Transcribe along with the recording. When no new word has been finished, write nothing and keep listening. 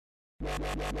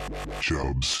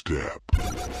Chub Step.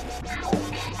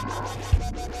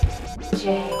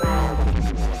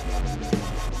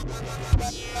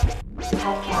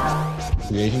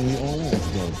 Creating the oil of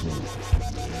judgment.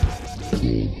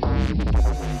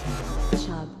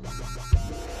 Chub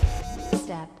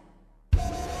Step.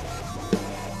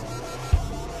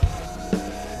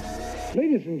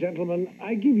 Ladies and gentlemen,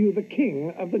 I give you the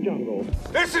king of the jungle.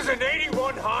 This is an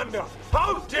 81 Honda.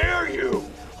 How dare you?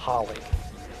 Holly,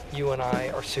 you and I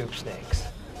are soup snakes.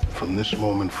 From this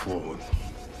moment forward,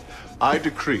 I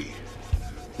decree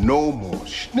no more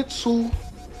schnitzel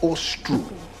or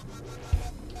strudel.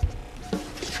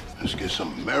 Let's get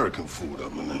some American food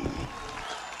up and then.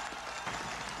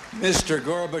 Mr.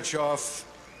 Gorbachev,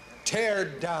 tear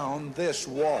down this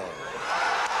wall.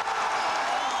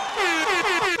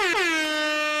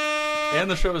 And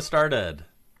the show has started.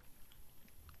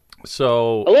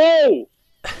 So. Hello!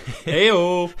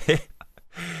 Heyo!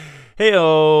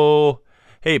 Heyo!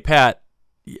 Hey, Pat.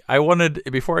 I wanted,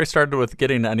 before I started with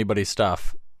getting to anybody's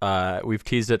stuff, we've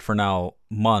teased it for now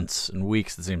months and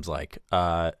weeks, it seems like.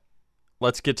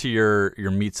 Let's get to your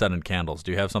meat set and candles.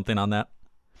 Do you have something on that?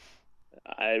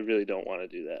 I really don't want to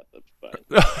do that, but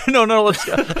fine. No, let's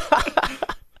go.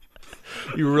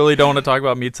 You really don't want to talk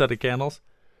about meat set and candles?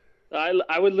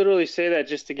 I would literally say that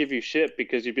just to give you shit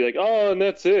because you'd be like, oh, and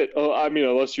that's it. Oh, I mean,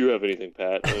 unless you have anything,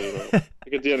 Pat. Well, you know,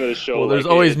 like at the end of the show. Well, there's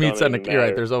like, always hey, meat set and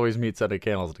right. There's always meat set and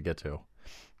candles to get to. There's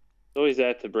always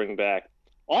that to bring back.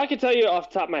 All I can tell you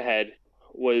off the top of my head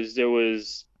was there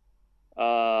was.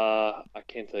 I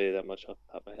can't tell you that much off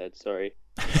the top of my head. Sorry.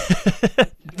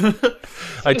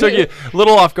 I took you a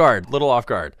little off guard.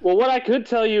 Well, what I could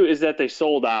tell you is that they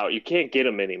sold out. You can't get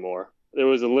them anymore. There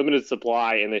was a limited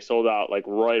supply, and they sold out like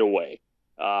right away.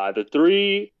 The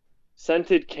 3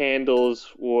 scented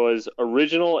candles was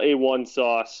original A1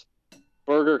 sauce,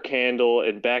 burger candle,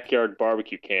 and backyard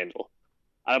barbecue candle.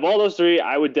 Out of all those 3,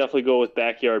 I would definitely go with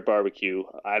backyard barbecue.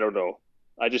 I don't know.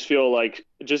 I just feel like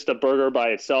just a burger by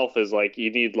itself is like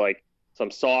you need like some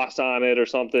sauce on it or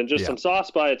something. Just some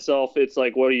sauce by itself, it's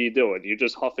like, what are you doing? You're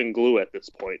just huffing glue at this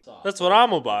point. That's what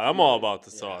I'm about. I'm all about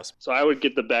the sauce. So I would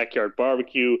get the backyard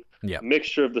barbecue,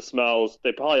 mixture of the smells.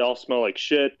 They probably all smell like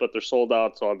shit, but they're sold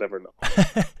out, so I'll never know.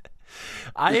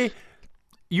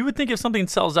 You would think if something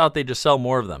sells out, they just sell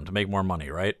more of them to make more money,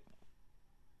 right?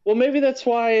 Well, maybe that's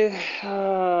why.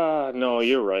 No,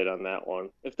 you're right on that one.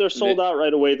 If they're sold out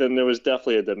right away, then there was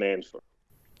definitely a demand for them.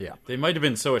 Yeah. They might have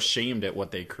been so ashamed at what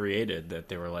they created that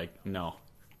they were like, no,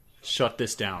 shut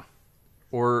this down.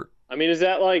 Or, I mean, is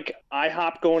that like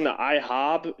IHOP going to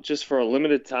IHOB just for a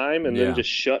limited time and then just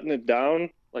shutting it down?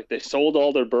 Like they sold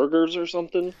all their burgers or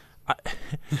something?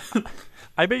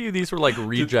 I bet you these were like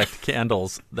reject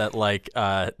candles that like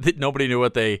that nobody knew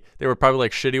what they were probably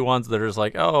like shitty ones that are just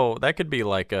like, oh, that could be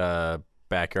like a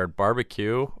backyard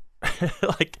barbecue.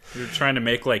 Like you're trying to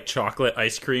make like chocolate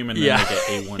ice cream and then make an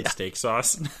A1 steak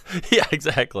sauce. Yeah,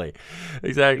 exactly.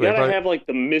 You gotta have like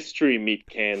the mystery meat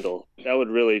candle. That would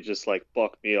really just like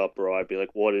fuck me up, bro. I'd be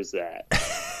like, what is that?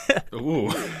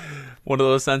 Ooh. One of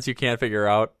those scents you can't figure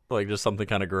out, like just something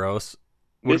kind of gross.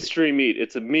 Mystery meat.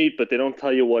 It's a meat, but they don't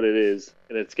tell you what it is,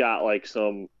 and it's got like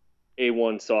some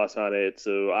A1 sauce on it.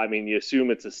 So I mean, you assume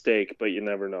it's a steak, but you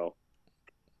never know.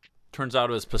 Turns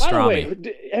out it was pastrami. By the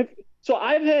way, so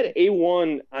I've had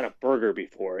A1 on a burger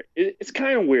before. It's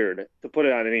kind of weird to put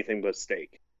it on anything but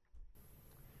steak.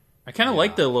 I kind of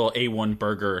like the little A1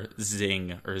 burger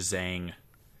zing or zang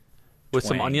with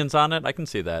some onions on it. I can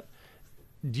see that.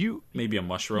 Maybe a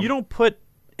mushroom? You don't put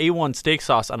A1 steak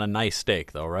sauce on a nice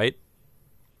steak, though, right?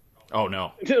 Oh,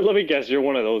 no. Let me guess, you're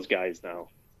one of those guys now.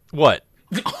 What?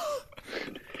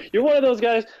 You're one of those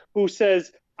guys who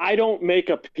says, I don't make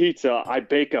a pizza, I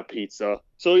bake a pizza.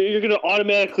 So you're going to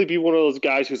automatically be one of those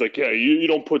guys who's like, yeah, you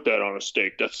don't put that on a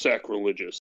steak. That's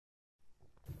sacrilegious.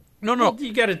 No. Well,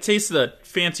 you got to taste the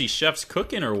fancy chef's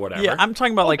cooking or whatever. Yeah, I'm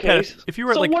talking about like if you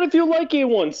were so like. What if you like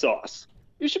A1 sauce?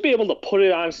 You should be able to put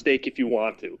it on a steak if you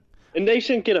want to. And they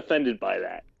shouldn't get offended by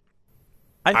that.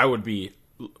 I would be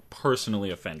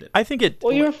personally offended. I think it.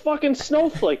 Well, you're a fucking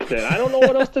snowflake then. I don't know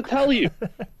what else to tell you.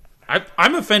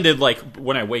 I'm offended like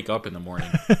when I wake up in the morning,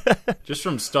 just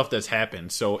from stuff that's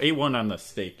happened. So A1 on the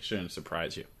steak shouldn't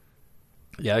surprise you.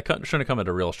 Yeah, it shouldn't come at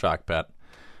a real shock, Pat.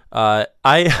 Well,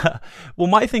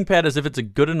 my thing, Pat, is if it's a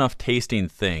good enough tasting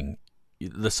thing,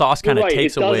 the sauce kind of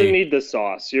takes away. It doesn't need the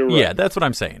sauce. You're right. Yeah, that's what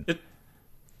I'm saying.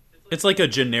 It's like a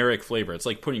generic flavor. It's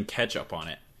like putting ketchup on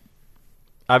it.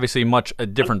 Obviously, a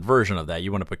different version of that.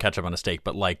 You want to put ketchup on a steak,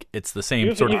 but like it's the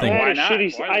same sort of thing. Why not?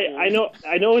 I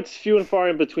know it's few and far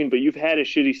in between, but you've had a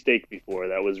shitty steak before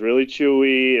that was really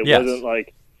chewy. It wasn't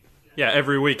like. Yeah,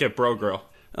 every week at Bro Grill.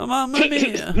 Mamma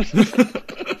mia.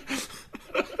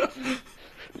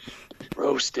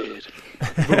 Roasted.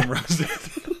 Boom roasted.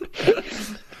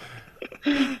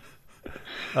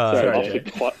 Sorry,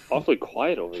 awfully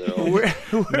quiet over there.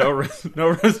 No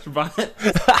restaurant.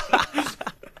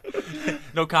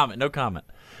 No comment.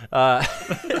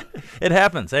 It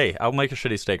happens. Hey, I'll make a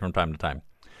shitty steak from time to time.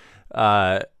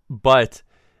 But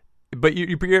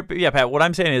yeah, Pat. What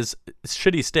I'm saying is,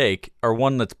 shitty steak or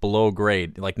one that's below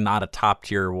grade, like not a top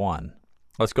tier one.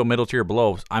 Let's go middle tier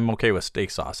below. I'm okay with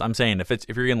steak sauce. I'm saying if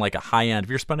you're getting like a high end, if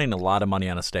you're spending a lot of money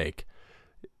on a steak,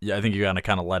 yeah, I think you gotta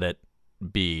kind of let it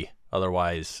be.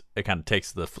 Otherwise, it kind of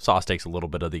the sauce takes a little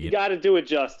bit of the. You got to do it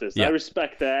justice. Yeah. I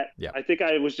respect that. Yeah. I think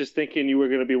I was just thinking you were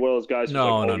going to be one of those guys who's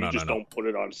No, like, no, you no, just no. don't put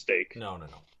it on steak. No.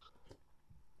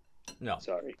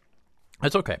 Sorry.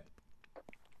 It's okay.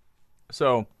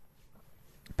 So,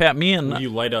 Pat, me and You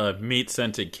light a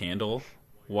meat-scented candle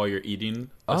while you're eating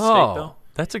a steak, oh, though?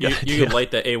 that's a good idea. You could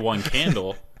light the A1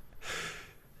 candle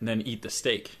and then eat the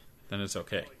steak. Then it's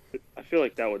okay. I feel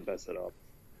like that would mess it up.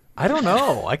 I don't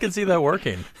know. I can see that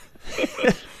working.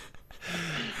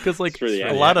 Because like really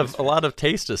a lot of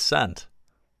taste is scent,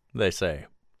 they say.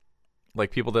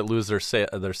 Like people that lose their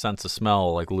sense of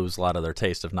smell like lose a lot of their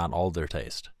taste, if not all of their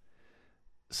taste.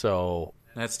 So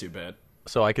That's too bad.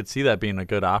 So I could see that being a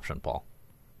good option, Paul.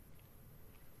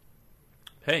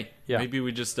 Hey, Yeah. maybe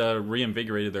we just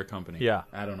reinvigorated their company. Yeah.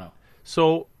 I don't know.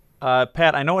 So,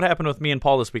 Pat, I know what happened with me and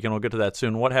Paul this weekend. We'll get to that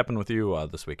soon. What happened with you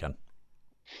this weekend?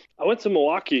 I went to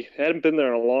Milwaukee. I hadn't been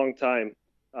there in a long time.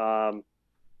 So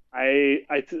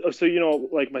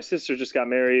like my sister just got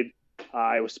married.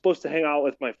 I was supposed to hang out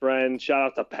with my friend. Shout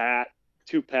out to Pat.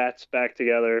 2 Pats back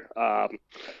together.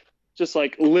 Just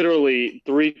like literally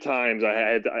 3 times I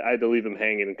had to leave him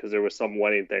hanging because there was some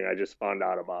wedding thing I just found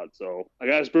out about. So I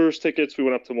got his Brewers tickets. We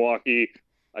went up to Milwaukee.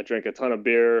 I drank a ton of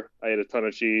beer. I ate a ton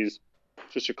of cheese.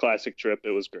 Just a classic trip.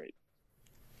 It was great.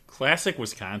 Classic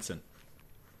Wisconsin.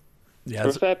 Yeah,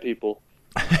 For fat people.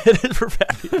 it is for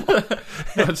fat people.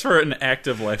 That's for an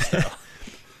active lifestyle.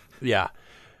 Yeah.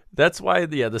 That's why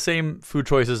the same food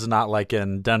choices is not like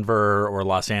in Denver or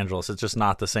Los Angeles. It's just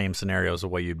not the same scenarios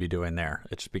of what you'd be doing there.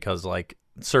 It's just because like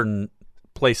certain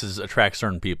places attract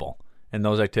certain people, and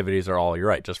those activities are all, you're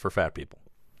right, just for fat people.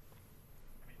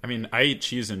 I mean, I eat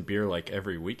cheese and beer like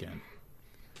every weekend.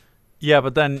 Yeah,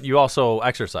 but then you also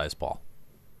exercise, Paul.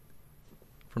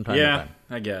 From time to Yeah, time.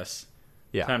 I guess.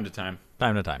 Yeah. Time to time.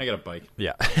 Time to time. I got a bike.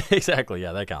 Yeah, exactly.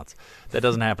 Yeah, that counts. That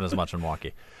doesn't happen as much in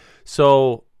Milwaukee.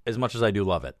 So, as much as I do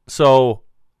love it. So,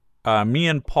 me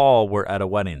and Paul were at a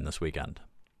wedding this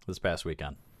past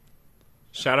weekend.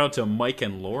 Shout out to Mike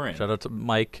and Lauren. Shout out to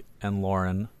Mike and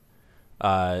Lauren.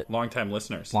 Longtime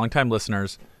listeners. Longtime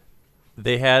listeners.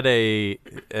 They had a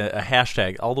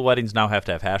hashtag. All the weddings now have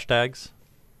to have hashtags.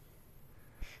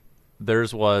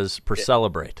 Theirs was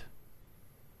Percelebrate.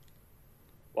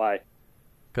 Why?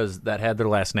 Because that had their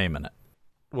last name in it.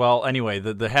 Well, anyway,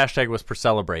 the hashtag was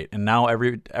Percelebrate, and now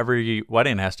every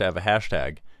wedding has to have a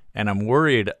hashtag. And I'm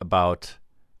worried about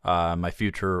my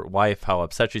future wife, how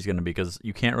upset she's going to be, because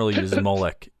you can't really use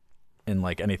Molek in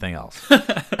like anything else.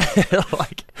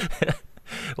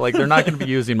 like they're not going to be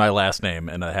using my last name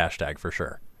in a hashtag for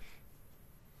sure.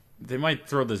 They might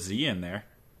throw the Z in there.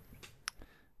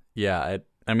 Yeah,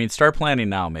 I mean, start planning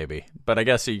now, maybe. But I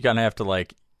guess you're going to have to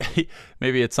like,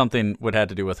 maybe it's something would have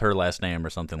to do with her last name or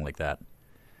something like that.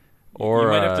 Or you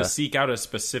might have to seek out a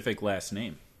specific last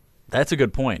name. That's a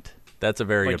good point. That's a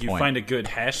very like good you point. find a good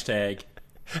hashtag,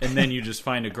 and then you just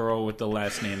find a girl with the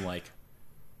last name like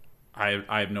I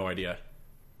have no idea.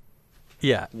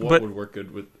 Yeah, what would work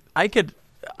good with. I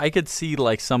could see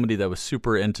like somebody that was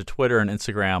super into Twitter and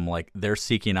Instagram, like they're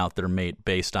seeking out their mate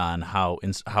based on how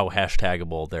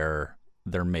hashtagable their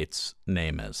mate's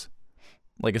name is.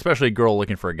 Like especially a girl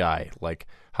looking for a guy. Like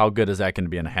how good is that going to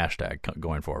be in a hashtag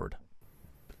going forward?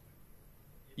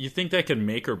 You think that could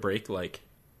make or break like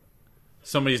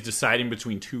somebody's deciding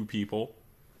between 2 people?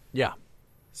 Yeah.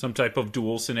 Some type of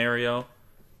duel scenario?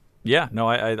 Yeah, no,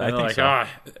 I think like, so.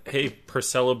 Hey,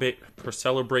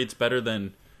 Percelebrate's better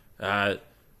than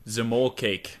Zemol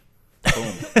Cake.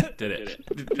 Boom. Did it.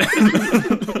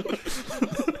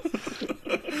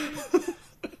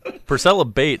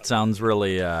 Percelibate sounds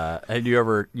really... have you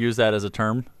ever used that as a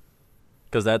term?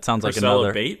 Because that sounds like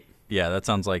another... Percelibate? Yeah, that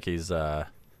sounds like he's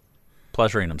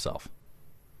pleasuring himself.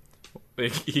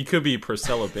 He could be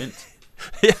Percelibant.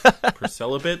 Yeah.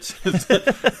 Percelibate?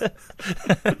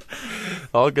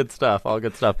 All good stuff.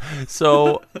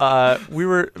 So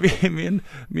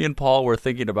me and Paul were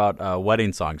thinking about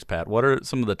wedding songs, Pat. What are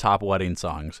some of the top wedding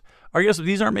songs? I guess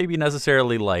these aren't maybe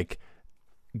necessarily like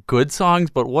good songs,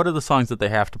 but what are the songs that they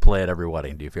have to play at every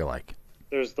wedding, do you feel like?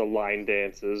 There's the line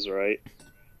dances, right?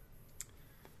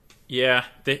 Yeah,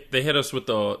 they hit us with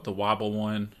the wobble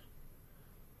one.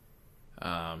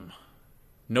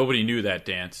 Nobody knew that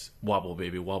dance. Wobble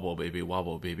baby, wobble baby,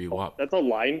 wobble baby, wobble. That's a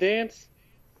line dance?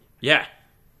 Yeah.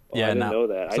 Oh, I didn't know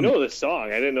that. I know the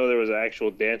song. I didn't know there was an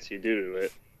actual dance you do to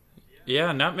it.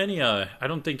 Yeah, not many. I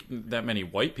don't think that many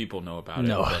white people know about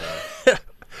No. it. But,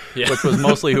 yeah. Which was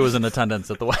mostly who was in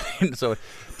attendance at the wedding, so it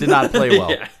did not play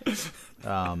well. Yeah.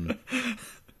 Um,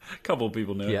 A couple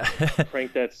people know. yeah.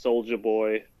 Crank That Soldier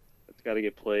Boy. That's got to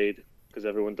get played because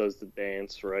everyone does the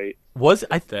dance, right? Was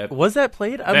that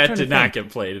played? I'm That trying to did not think. get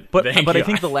played. But Thank I you.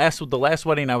 think the last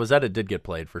wedding I was at, it did get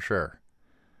played for sure.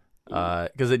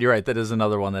 Because you're right, that is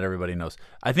another one that everybody knows.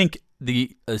 I think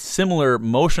a similar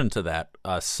motion to that,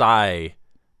 Psy's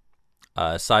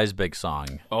big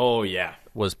song. Oh yeah,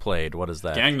 was played. What is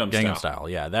that? Gangnam Style.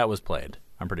 Yeah, that was played.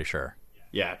 I'm pretty sure.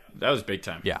 Yeah, that was big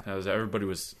time. Yeah, that was everybody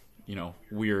was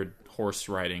weird horse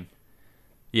riding.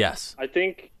 Yes, I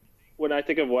think when I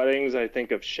think of weddings, I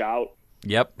think of Shout.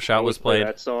 Yep, Shout was played.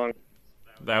 That song.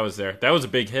 That was there. That was a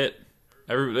big hit.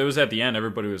 It was at the end.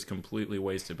 Everybody was completely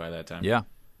wasted by that time. Yeah.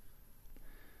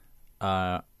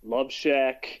 Love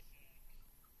Shack.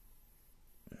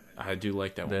 I do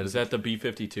like that one. Is that the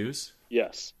B-52s?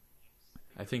 Yes.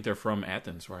 I think they're from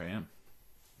Athens, where I am.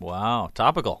 Wow,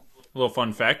 topical. A little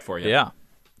fun fact for you. Yeah,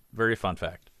 very fun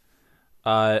fact.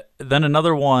 Then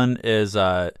another one is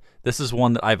this is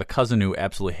one that I have a cousin who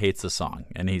absolutely hates the song,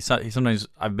 and he sometimes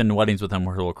I've been to weddings with him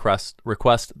where he'll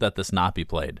request that this not be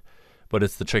played, but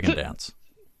it's the chicken dance.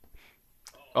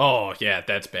 Oh yeah,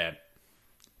 that's bad.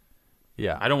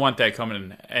 Yeah, I don't want that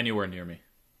coming anywhere near me.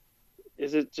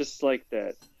 Is it just like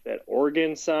that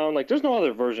organ sound? Like, there's no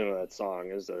other version of that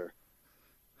song, is there?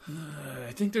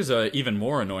 I think there's a even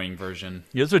more annoying version.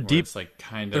 Yeah, there's a deep, like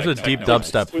kind there's a deep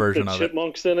dubstep version of it.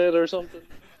 Chipmunks in it or something.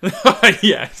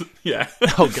 yeah.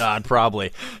 Oh God,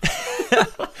 probably.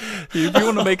 If you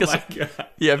want to make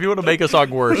if you want to make a song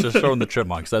worse, just throw in the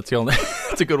Chipmunks. That's the only.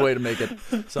 That's a good way to make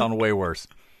it sound way worse.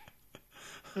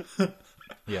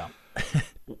 Yeah.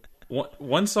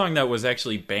 One song that was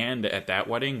actually banned at that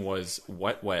wedding was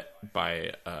 "Wet Wet"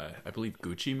 by I believe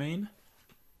Gucci Mane.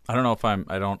 I don't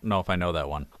know if I know that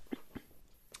one.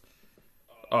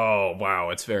 Oh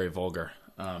wow, it's very vulgar.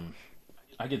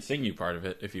 I could sing you part of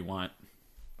it if you want.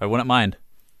 I wouldn't mind.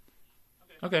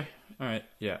 Okay, all right,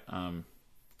 yeah.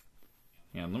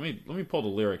 Yeah, let me pull the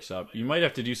lyrics up. You might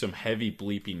have to do some heavy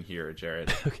bleeping here,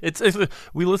 Jared. It's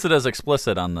we list it as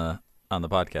explicit on the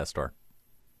podcast store.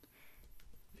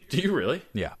 Do you really?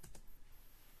 Yeah.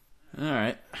 All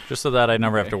right. Just so that I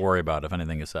never have to worry about if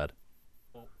anything is said.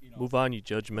 Move on, you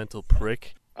judgmental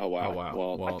prick. Oh wow.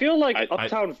 Well, I feel like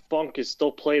Uptown Funk is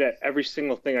still played at every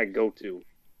single thing I go to.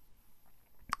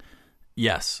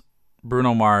 Yes,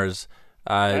 Bruno Mars.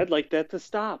 I'd like that to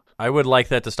stop. I would like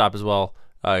that to stop as well.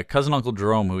 Cousin Uncle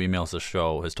Jerome, who emails the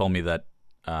show, has told me that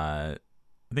I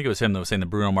think it was him that was saying that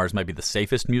Bruno Mars might be the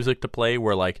safest music to play,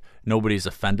 where like nobody's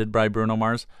offended by Bruno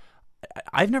Mars.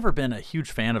 I've never been a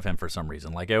huge fan of him for some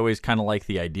reason. Like I always kind of like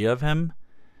the idea of him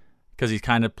because he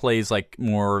kind of plays like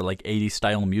more like 80s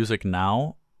style music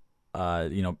now,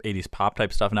 80s pop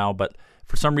type stuff now. But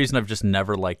for some reason, I've just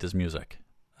never liked his music.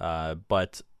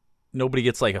 But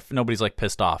nobody's like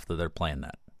pissed off that they're playing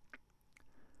that.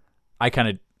 I kind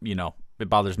of, it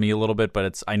bothers me a little bit,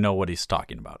 but I know what he's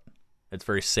talking about. It's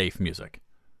very safe music.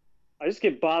 I just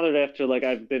get bothered after like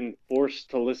I've been forced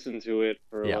to listen to it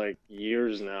for like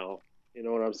years now. You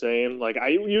know what I'm saying? Like I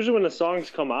usually when the songs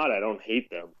come out, I don't hate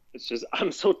them. It's just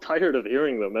I'm so tired of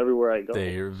hearing them everywhere I go.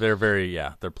 They're very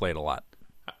they're played a lot.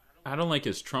 I don't like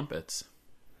his trumpets.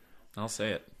 I'll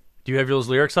say it. Do you have those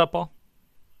lyrics up, Paul?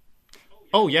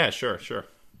 Oh yeah, sure.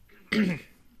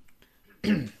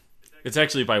 It's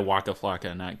actually by Waka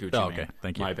Flocka, not Gucci Mane. Okay,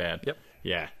 thank you. My bad. Yep.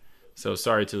 Yeah. So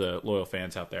sorry to the loyal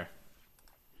fans out there.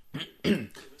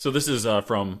 So this is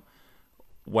from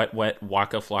Wet Wet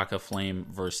Waka Flocka Flame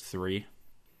verse 3.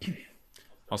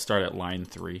 I'll start at line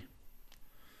 3.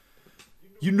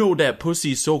 You know that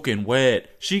pussy soaking wet.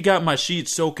 She got my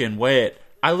sheets soaking wet.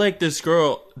 I like this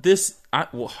girl. I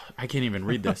can't even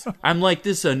read this. I'm like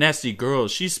this a nasty girl.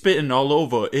 She's spitting all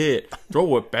over it.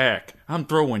 Throw it back. I'm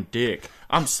throwing dick.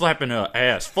 I'm slapping her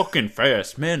ass fucking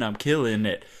fast. Man, I'm killing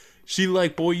it. She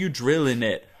like, boy, you drilling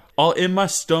it. All in my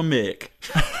stomach.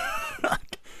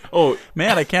 Oh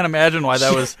man, I can't imagine why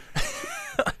that was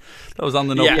that was on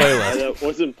the playlist. That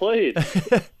wasn't played.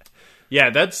 Yeah,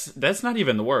 that's not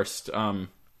even the worst.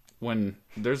 When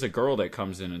there's a girl that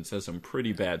comes in and says some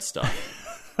pretty bad stuff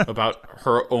about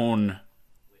her own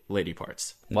lady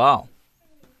parts. Wow.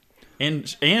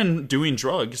 and doing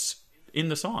drugs in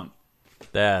the song.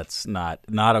 That's not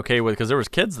okay with, because there was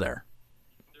kids there.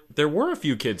 There were a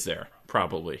few kids there,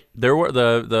 probably. There were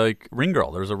the ring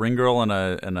girl. There was a ring girl and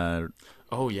a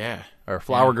Oh yeah, or a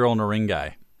flower girl and a ring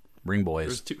guy, ring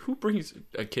boys. Who brings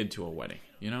a kid to a wedding?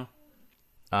 You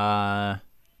know,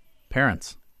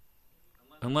 parents.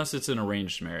 Unless it's an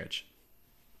arranged marriage.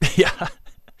 Yeah,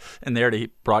 and they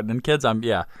already brought in kids. I'm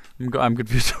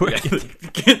confused.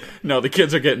 No, the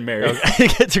kids are getting married. Okay.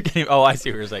 Kids are getting. Oh, I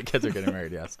see what you're saying. Kids are getting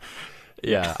married. Yes.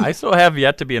 Yeah, I still have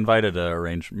yet to be invited to an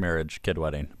arranged marriage kid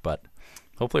wedding, but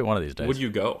hopefully one of these days. Would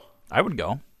you go? I would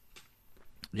go.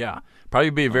 Yeah, probably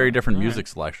be a very different music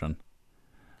selection.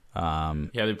 Yeah,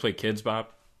 they play Kids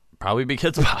Bop. Probably be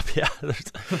Kids Bop. Yeah,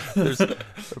 there's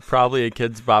probably a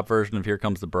Kids Bop version of "Here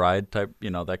Comes the Bride" type,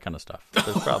 that kind of stuff.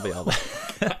 There's probably all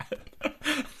that.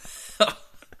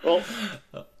 Well,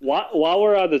 while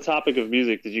we're on the topic of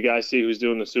music, did you guys see who's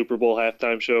doing the Super Bowl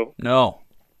halftime show? No.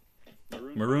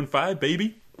 Maroon 5,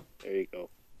 baby. There you go.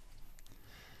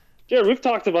 Jared, we've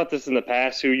talked about this in the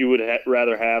past, who you would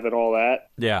rather have and all that.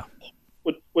 Yeah.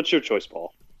 What's your choice,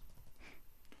 Paul?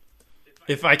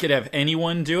 If I could have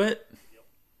anyone do it?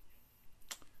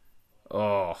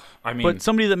 Oh, I mean... But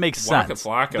somebody that makes Waka sense.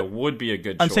 Flocka would be a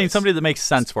good choice. I'm saying somebody that makes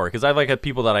sense for it, because I've had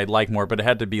people that I like more, but it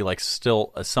had to be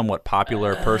still a somewhat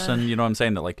popular person, you know what I'm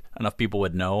saying, that enough people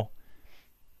would know.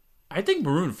 I think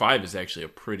Maroon 5 is actually a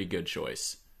pretty good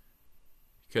choice.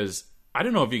 Because, I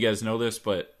don't know if you guys know this,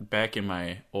 but back in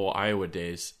my old Iowa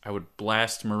days, I would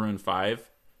blast Maroon 5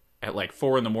 at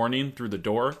 4 in the morning through the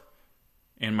door,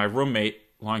 and my roommate,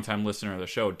 longtime listener of the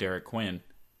show, Derek Quinn,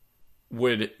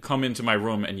 would come into my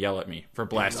room and yell at me for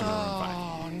blasting Maroon 5.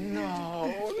 Oh,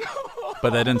 no.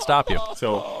 But that didn't stop you.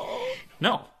 So,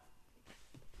 no.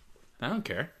 I don't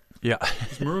care. Yeah.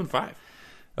 It's Maroon 5.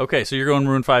 Okay, so you're going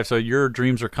Maroon 5, so your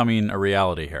dreams are coming a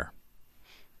reality here.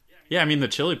 Yeah, I mean, the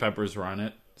Chili Peppers were on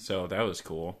it, so that was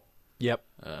cool. Yep.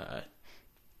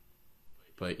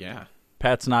 But yeah.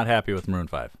 Pat's not happy with Maroon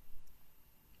 5.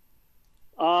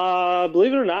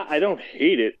 Believe it or not, I don't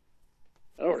hate it.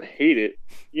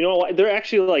 You know, they're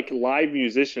actually live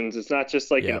musicians. It's not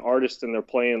just an artist and they're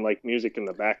playing music in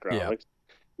the background. Yeah.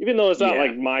 Even though it's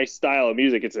not my style of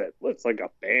music, it's like a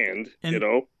band,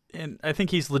 And I think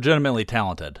he's legitimately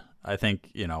talented. I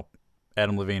think,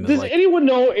 Adam Levine is Does anyone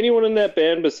know anyone in that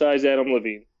band besides Adam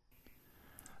Levine?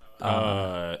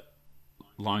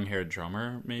 Long-haired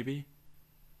drummer, maybe?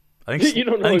 I think you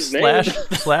don't know his name.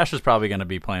 Slash is probably going to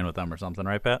be playing with them or something,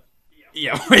 right, Pat?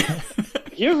 Yeah.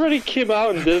 He already came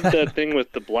out and did that thing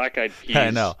with the Black Eyed Peas. I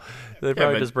know. They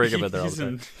probably just break him at their own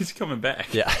time. He's coming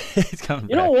back. Yeah, he's coming back.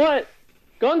 You know what?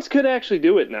 Guns could actually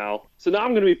do it now. So now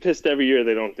I'm going to be pissed every year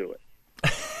they don't do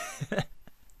it.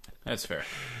 That's fair.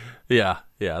 Yeah,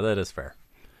 that is fair.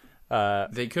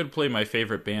 They could play my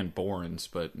favorite band, Borns,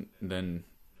 but then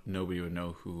nobody would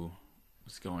know who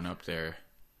was going up there.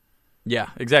 Yeah,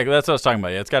 exactly. That's what I was talking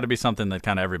about. It's got to be something that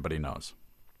kind of everybody knows.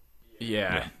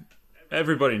 Yeah.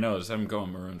 Everybody knows I'm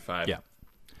going Maroon 5. Yeah.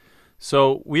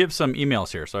 So we have some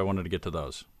emails here, so I wanted to get to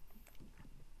those.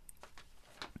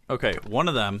 Okay, one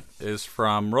of them is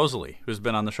from Rosalie, who's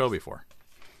been on the show before.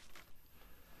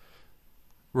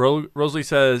 Rosalie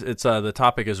says the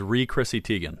topic is Chrissy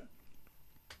Teigen.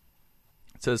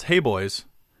 It says, "Hey boys,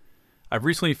 I've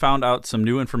recently found out some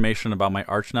new information about my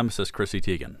arch nemesis Chrissy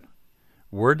Teigen.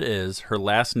 Word is her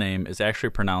last name is actually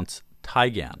pronounced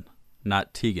Teigen,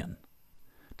 not Teigen.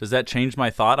 Does that change my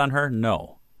thought on her?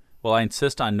 No. Will I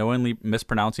insist on knowingly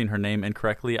mispronouncing her name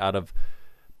incorrectly out of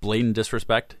blatant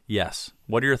disrespect? Yes.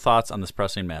 What are your thoughts on this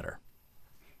pressing matter?"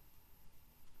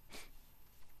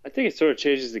 I think it sort of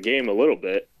changes the game a little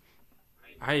bit.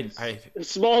 As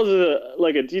small as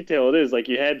a detail it is,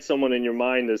 you had someone in your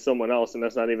mind as someone else, and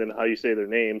that's not even how you say their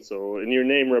name. So, and your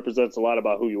name represents a lot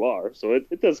about who you are. So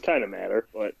it does kind of matter.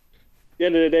 But at the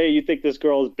end of the day, you think this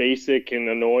girl is basic and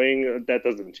annoying. That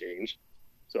doesn't change.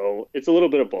 So it's a little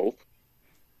bit of both.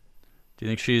 Do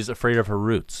you think she's afraid of her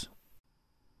roots?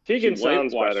 Teigen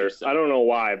sounds better. I don't know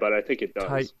why, but I think it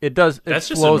does. It does. It That's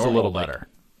just flows a little better.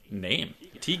 Name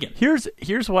Teigen.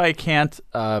 Here's why I can't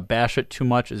bash it too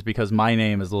much is because my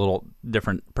name is a little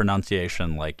different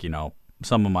pronunciation.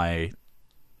 Some of my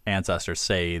ancestors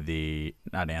say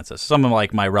not ancestors. Some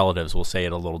of my relatives will say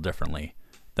it a little differently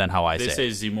than how I say it.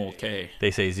 They say Zimolke.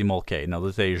 They say Zimolke. No,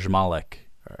 they say Zmalek,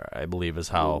 I believe is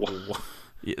how.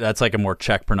 That's a more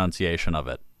Czech pronunciation of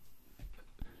it.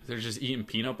 They're just eating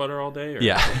peanut butter all day? Or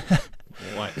yeah.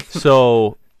 What?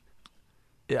 So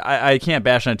I can't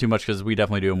bash on it too much because we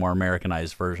definitely do a more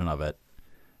Americanized version of it.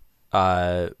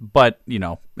 But,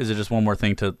 is it just one more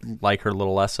thing to like her a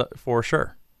little less for?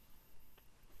 Sure.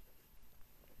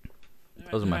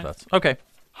 Those are my thoughts. Okay.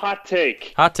 Hot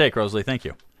take. Hot take, Rosalie. Thank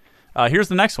you. Here's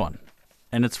the next one,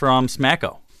 and it's from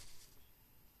Smacko.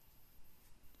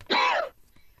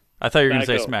 I thought you were going to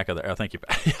say Smacko there. Oh, thank you.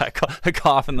 Yeah, a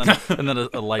cough and then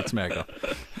a light Smacko.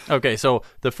 Okay, so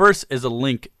the first is a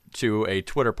link to a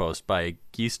Twitter post by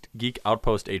Geek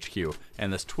Outpost HQ,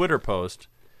 and this Twitter post,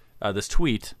 this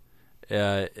tweet,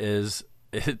 is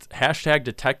it's hashtag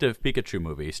Detective Pikachu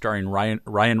movie starring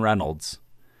Ryan Reynolds.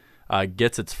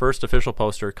 Gets its first official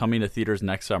poster coming to theaters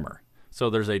next summer. So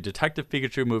there's a Detective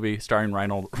Pikachu movie starring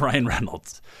Ryan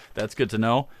Reynolds. That's good to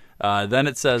know. Then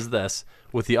it says this: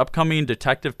 with the upcoming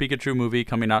Detective Pikachu movie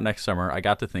coming out next summer, I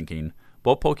got to thinking,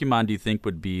 what Pokemon do you think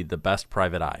would be the best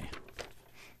Private Eye?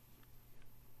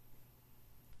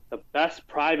 The best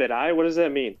Private Eye? What does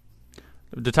that mean?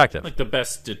 Detective. Like the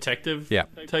best detective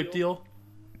type deal?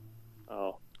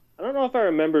 Oh. I don't know if I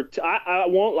remember. I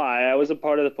won't lie. I was a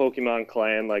part of the Pokemon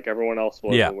clan like everyone else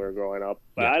was when we were growing up.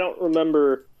 But I don't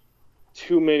remember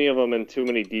too many of them in too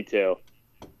many detail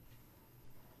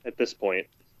at this point.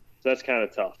 So that's kind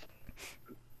of tough.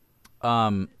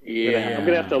 I'm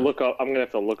gonna have to look up. I'm gonna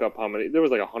have to look up how many. There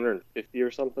was like 150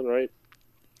 or something, right?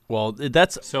 Well,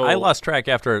 I lost track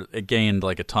after it gained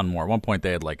like a ton more. At one point,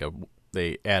 they had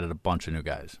they added a bunch of new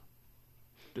guys.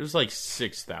 There's like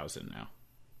 6,000 now.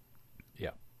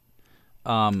 Yeah.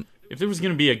 If there was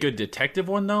going to be a good detective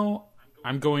one, though,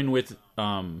 I'm going with.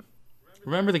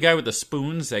 Remember the guy with the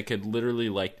spoons that could literally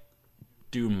like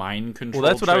do mind control?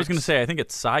 Well, that's what tricks? I was going to say. I think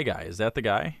it's Psy Guy. Is that the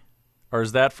guy, or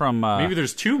is that from? Maybe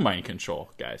there's two mind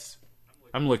control guys.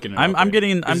 I'm looking. I'm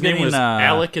getting. His name was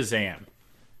Alakazam.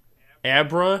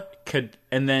 Abra,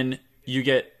 and then you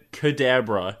get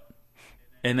Kadabra,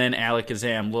 and then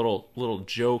Alakazam. Little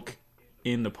joke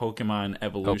in the Pokemon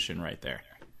evolution right there.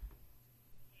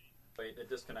 Wait, it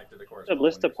disconnected, of course. A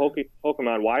list of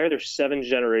Pokemon. Why are there 7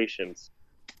 generations?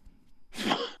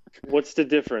 What's the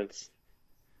difference?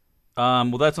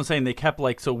 Well, that's what I'm saying. They kept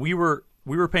so we were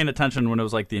paying attention when it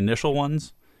was like the initial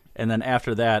ones, and then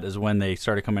after that is when they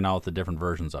started coming out with the different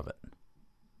versions of it.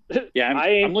 Yeah,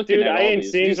 I'm looking at all I ain't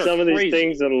seen these some of these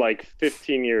things in like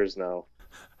 15 years now.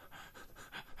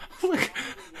 Look,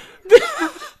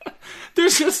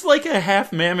 there's just like a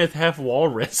half mammoth, half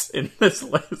walrus in this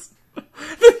list.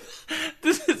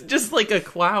 This is just like a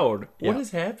cloud. What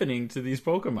is happening to these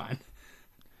Pokemon?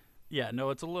 Yeah, no,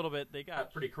 it's a little bit. They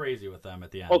got pretty crazy with them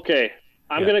at the end. Okay,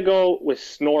 I'm gonna go with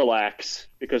Snorlax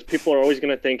because people are always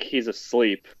gonna think he's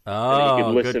asleep. Oh, and he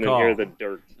can listen good and call. hear the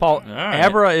dirt. Paul,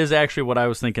 Abra is actually what I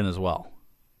was thinking as well.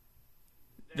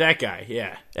 That guy,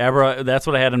 yeah. Abra, that's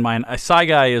what I had in mind. Psy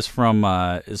Guy is from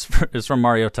is from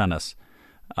Mario Tennis.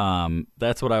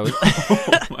 That's what I was.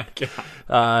 Oh my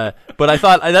god! But I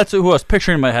thought that's who I was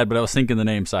picturing in my head. But I was thinking the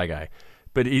name Psy Guy.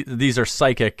 But these are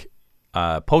psychic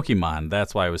Pokemon.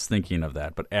 That's why I was thinking of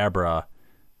that. But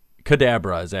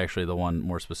Kadabra is actually the one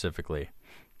more specifically.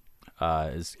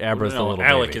 Is Abra's the little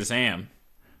Alakazam. Baby.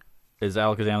 Is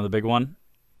Alakazam the big one?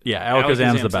 Yeah,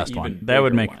 Alakazam's the best one. That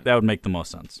would make the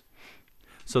most sense.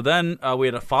 So then we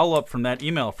had a follow-up from that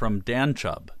email from Dan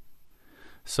Chubb.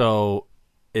 So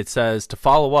it says, to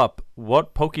follow up,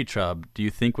 what Pokechub do you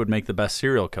think would make the best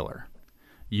serial killer?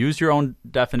 Use your own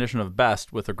definition of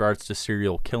best with regards to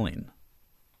serial killing.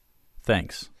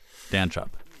 Thanks, Dan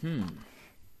Chubb.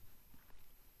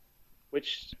 What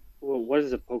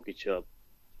is a Pokechub?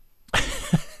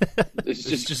 It's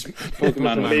just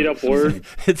Pokemon. It's a made-up word.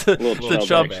 It's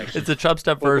a Chub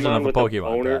Step version of a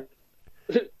Pokemon.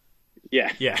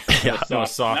 Yeah. No,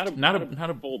 soft. Not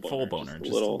a full boner.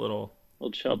 Just a little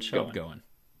chub going.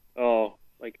 Oh,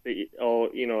 like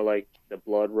like the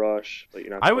blood rush. But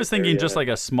you're not. I was thinking just like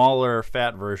a smaller,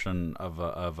 fat version of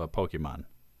a Pokemon.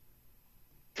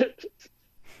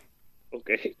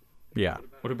 Okay. Yeah.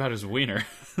 What about his wiener?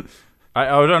 I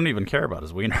don't even care about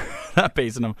his wiener. Not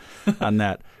basing him on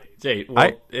that.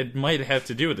 It might have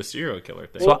to do with the serial killer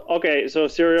thing. Well, okay, so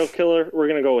serial killer, we're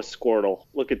going to go with Squirtle.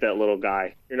 Look at that little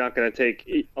guy. You're not going to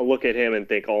take a look at him and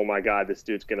think, oh my god, this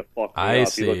dude's going to fuck me up.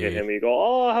 See. You look at him and you go,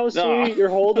 oh, how sweet. You're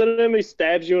holding him, he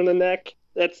stabs you in the neck.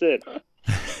 That's it.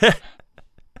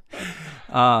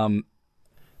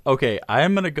 Okay, I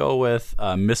am going to go with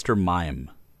Mr.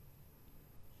 Mime.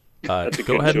 Go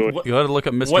ahead and look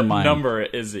at Mr. Mime. What number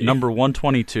is he? Number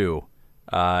 122.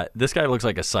 This guy looks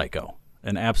like a psycho.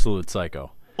 An absolute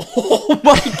psycho. Oh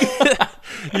my god!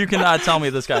 You cannot tell me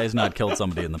this guy has not killed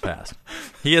somebody in the past.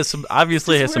 He has some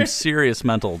some serious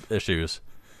mental issues.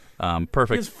 Perfect.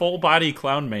 He has full body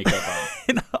clown makeup on.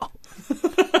 I know.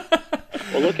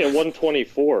 Well, look at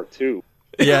 124 too.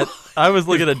 Yeah, I was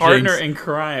looking at partner Jinx. in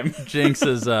crime. Jinx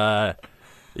is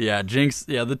Jinx.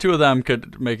 Yeah, the two of them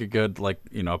could make a good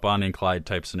Bonnie and Clyde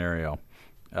type scenario.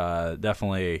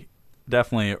 Definitely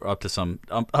up to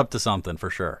something for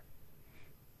sure.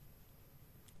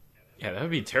 Yeah, that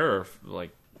would be terrible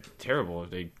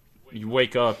if you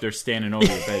wake up, they're standing over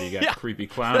your bed. You got creepy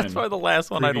clown. That's probably the last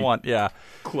one I'd want. Yeah,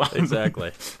 clown.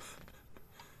 Exactly.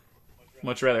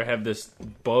 Much rather have this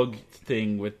bug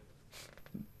thing with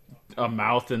a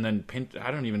mouth and then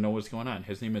I don't even know what's going on.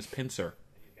 His name is Pincer,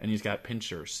 and he's got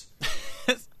pinchers.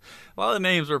 A lot of the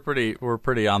names were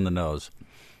pretty on the nose.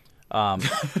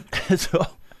 So,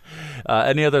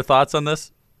 any other thoughts on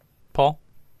this, Paul?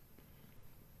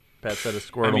 Pat said a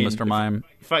Squirtle, Mr. Mime.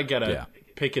 If I gotta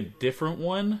pick a different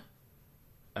one,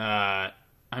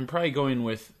 I'm probably going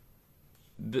with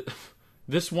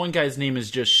this one guy's name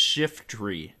is just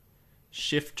Shiftry.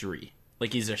 Shiftry.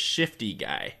 Like he's a shifty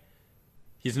guy.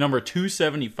 He's number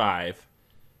 275.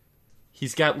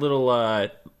 He's got little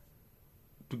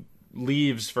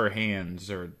leaves for hands,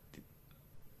 or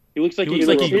he looks like he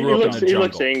grew up in the jungle. He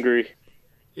looks angry.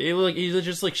 He's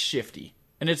just like shifty.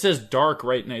 And it says dark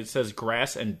right now. It says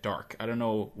grass and dark. I don't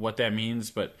know what that means,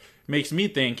 but it makes me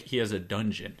think he has a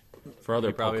dungeon for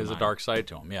other Pokemon. Probably has a dark side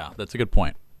to him. Yeah, that's a good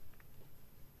point.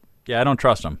 Yeah, I don't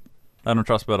trust him. I don't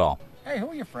trust him at all. Hey, who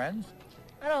are your friends?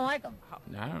 I don't like them.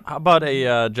 How about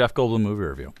a Jeff Goldblum movie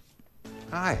review?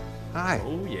 Hi.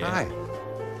 Oh, yeah. Hi.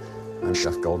 I'm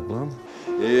Jeff Goldblum.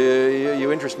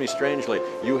 You interest me strangely.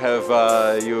 You've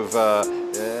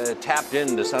tapped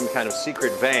into some kind of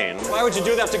secret vein. Why would you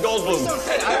do that to Goldblum?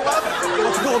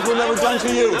 What's Goldblum ever done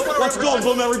to you? What's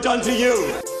Goldblum ever done to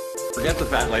you? Forget the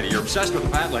fat lady. You're obsessed with the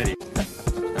fat lady.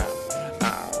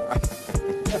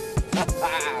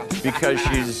 Because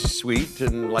she's sweet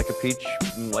and like a peach,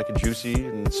 and like a juicy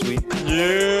and sweet.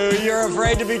 You're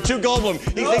afraid to be too Goldblum.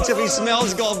 He thinks if he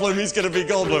smells Goldblum, he's going to be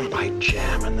Goldblum. By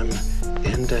jamming them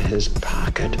into his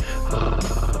pocket.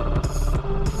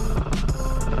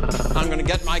 I'm going to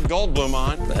get my Goldblum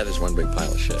on. That is one big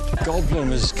pile of shit.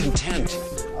 Goldblum is content.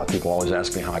 People always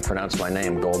ask me how I pronounce my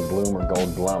name, Goldblum or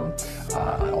Goldblum.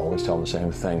 I always tell them the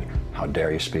same thing. How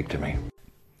dare you speak to me?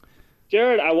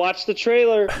 Jared, I watched the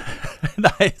trailer.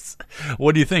 Nice.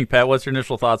 What do you think, Pat? What's your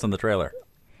initial thoughts on the trailer?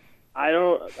 I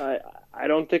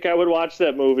don't think I would watch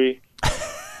that movie.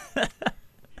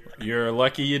 You're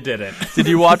lucky you didn't. Did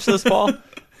you watch this, Paul?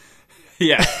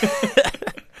 Yeah.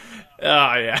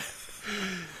 Oh, yeah.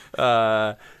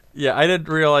 Yeah, I didn't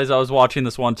realize I was watching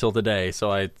this one till today,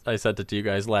 so I sent it to you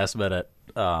guys last minute.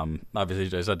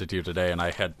 Obviously, I sent it to you today, and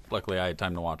luckily I had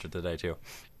time to watch it today, too.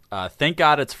 Thank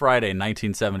God It's Friday,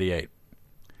 1978.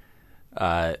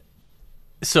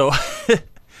 So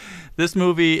this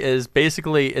movie is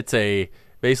basically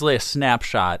a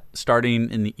snapshot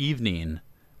starting in the evening,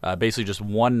 basically just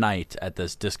one night at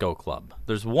this disco club.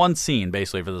 There's one scene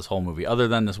basically for this whole movie, other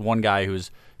than this one guy who's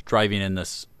driving in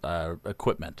this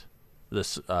equipment.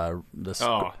 That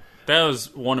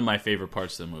was one of my favorite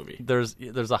parts of the movie. There's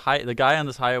the guy on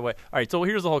this highway. All right, so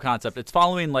here's the whole concept. It's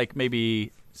following like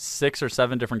maybe 6 or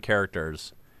 7 different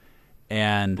characters,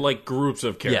 and like groups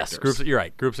of characters. Yes, you're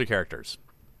right, groups of characters.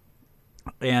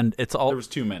 And it's all there was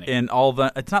too many. And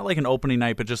it's not like an opening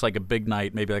night, but just like a big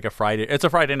night, maybe like a Friday. It's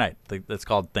a Friday night. It's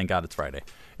called Thank God It's Friday.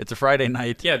 It's a Friday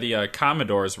night. Yeah, the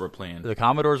Commodores were playing.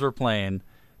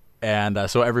 And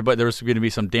so everybody, there was going to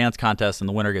be some dance contest, and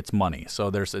the winner gets money. So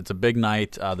it's a big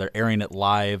night. They're airing it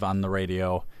live on the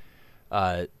radio.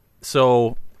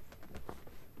 So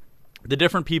the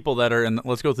different people that are in,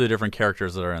 let's go through the different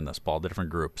characters that are in this, Paul. The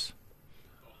different groups.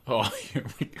 Oh, here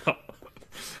we go.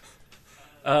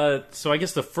 So I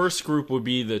guess the first group would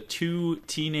be the 2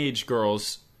 teenage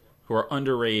girls who are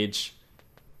underage,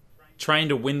 trying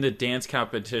to win the dance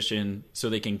competition so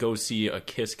they can go see a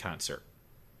Kiss concert.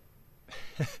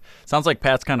 Sounds like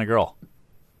Pat's kind of girl.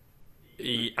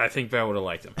 I think Pat would have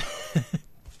liked him.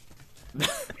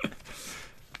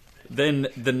 Then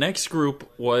the next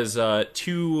group was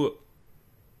 2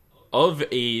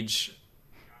 of-age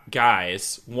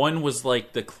guys. One was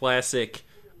like the classic,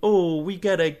 oh, we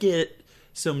gotta get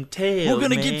some tail, we're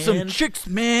gonna get some chicks,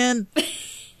 man.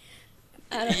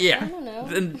 I don't know.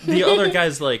 Then the other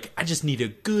guy's like, I just need a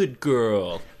good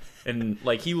girl. And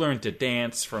like he learned to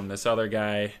dance from this other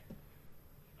guy.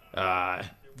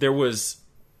 There was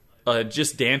a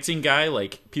just dancing guy,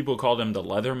 like people called him the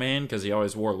Leather Man because he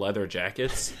always wore leather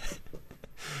jackets.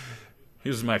 He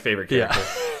was my favorite character.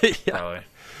 Yeah.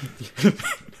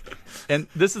 And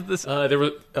this. There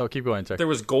was. Oh, keep going, sir. There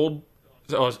was gold.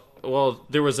 Well,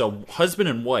 there was a husband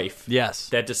and wife. Yes.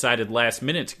 That decided last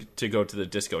minute to go to the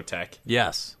discotheque.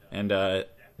 Yes. And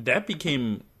that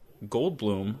became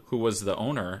Goldblum, who was the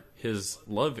owner. His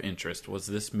love interest was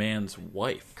this man's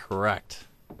wife. Correct.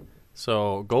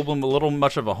 So Goldblum, a little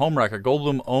much of a homewrecker.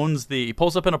 Goldblum owns he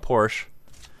pulls up in a Porsche,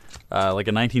 like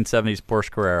a 1970s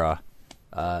Porsche Carrera.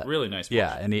 Really nice Porsche.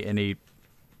 Yeah, and he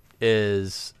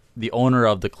is the owner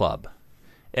of the club.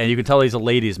 And you can tell he's a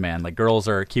ladies' man. Like, girls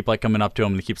keep coming up to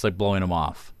him, and he keeps blowing them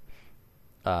off.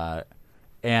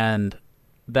 And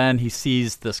then he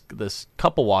sees this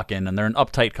couple walk in, and they're an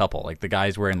uptight couple. Like, the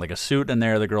guy's wearing a suit in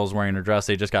there, the girl's wearing her dress.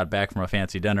 They just got back from a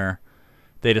fancy dinner.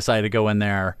 They decide to go in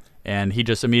there, and he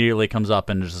just immediately comes up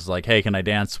and is just like, "Hey, can I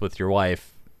dance with your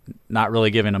wife?" Not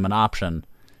really giving him an option,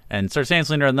 and starts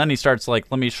dancing her. And then he starts "Let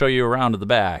me show you around to the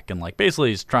back," and basically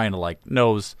he's trying to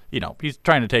he's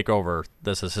trying to take over.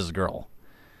 This is his girl.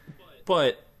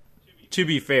 But to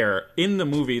be fair, in the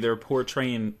movie they're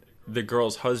portraying the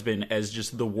girl's husband as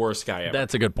just the worst guy ever.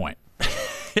 That's a good point.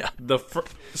 Yeah. The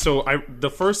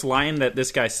first line that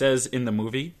this guy says in the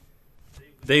movie,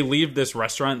 they leave this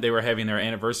restaurant they were having their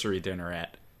anniversary dinner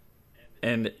at,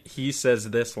 and he says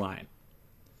this line: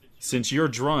 "Since you're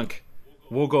drunk,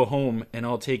 we'll go home and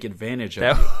I'll take advantage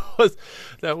of you."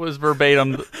 That was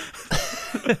verbatim.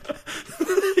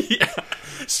 Yeah,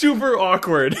 super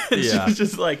awkward. Yeah. She's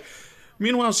just like.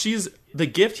 Meanwhile, the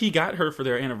gift he got her for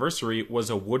their anniversary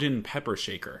was a wooden pepper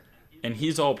shaker, and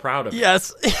he's all proud of it.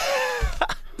 Yes.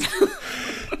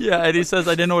 Yeah, and he says,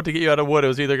 "I didn't know what to get you out of wood. It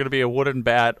was either going to be a wooden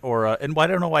bat or and I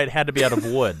don't know why it had to be out of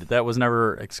wood. That was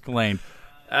never explained."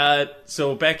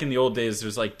 So back in the old days,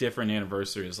 there's different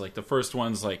anniversaries. The first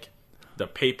one's the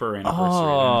paper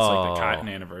anniversary, and it's the cotton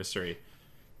anniversary.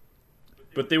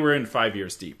 But they were in 5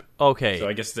 years deep. Okay. So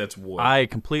I guess that's wood. I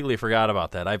completely forgot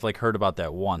about that. I've heard about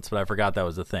that once, but I forgot that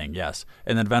was a thing. Yes.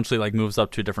 And then eventually moves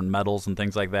up to different metals and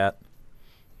things like that.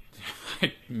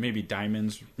 Maybe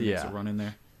diamonds. Yeah. To run in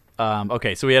there.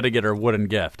 Okay, so we had to get her wooden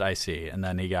gift, I see. And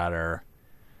then he got her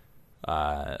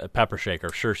a pepper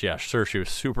shaker. Sure, she was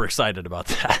super excited about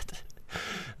that.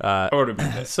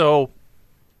 So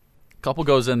couple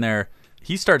goes in there.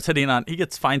 He starts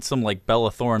finds some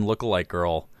Bella Thorne lookalike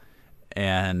girl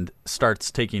and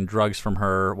starts taking drugs from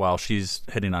her while she's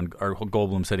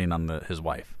Goldblum's hitting on his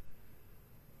wife.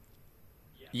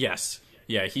 Yes.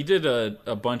 Yeah, he did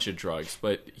a bunch of drugs,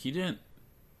 but he didn't,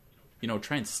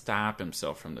 try and stop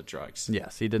himself from the drugs.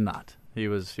 Yes, he did not. He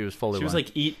was fully. She was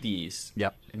 "Eat these."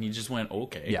 Yep. And he just went,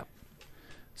 "Okay." Yep.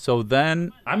 So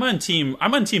then I'm on team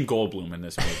Goldblum in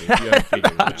this movie. If you haven't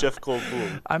figured it out. Jeff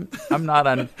Goldblum. I'm not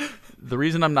on. The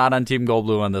reason I'm not on Team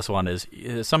Goldblum on this one is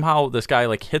somehow this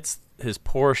guy hits his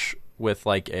Porsche with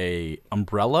a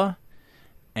umbrella,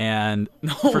 and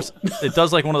it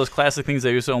does one of those classic things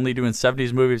they used to only do in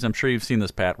 70s movies. I'm sure you've seen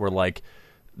this, Pat, where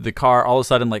the car all of a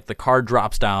sudden the car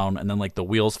drops down and then the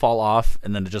wheels fall off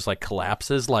and then it just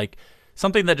collapses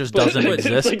something that just doesn't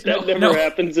exist. That never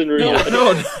happens in real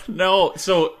life. No.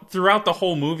 So throughout the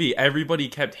whole movie, everybody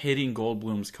kept hitting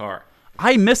Goldblum's car.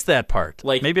 I missed that part.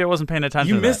 Maybe I wasn't paying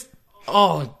attention. You missed.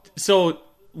 Oh, so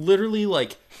literally,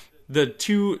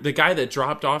 the guy that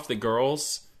dropped off the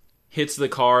girls hits the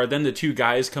car. Then the two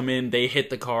guys come in. They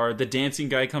hit the car. The dancing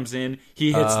guy comes in.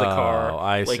 He hits the car.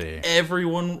 I see.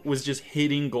 Everyone was just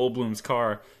hitting Goldblum's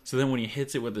car. So then when he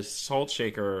hits it with the salt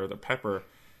shaker or the pepper,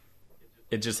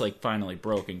 it just finally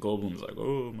broke. And Goldblum's like,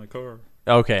 "Oh, my car."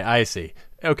 Okay, I see.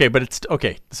 Okay, but it's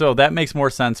okay. So that makes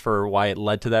more sense for why it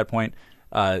led to that point.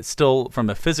 Still, from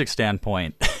a physics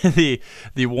standpoint, the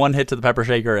one hit to the pepper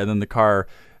shaker and then the car,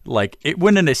 it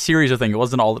went in a series of things. It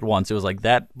wasn't all at once. It was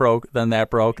that broke, then that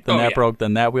broke, then that broke,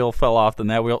 then that wheel fell off, then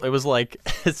that wheel. It was a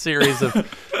series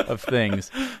of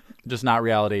things, just not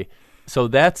reality. So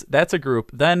that's a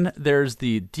group. Then there's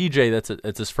the DJ.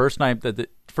 It's his first night. The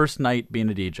first night being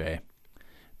a DJ.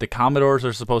 The Commodores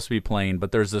are supposed to be playing,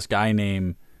 but there's this guy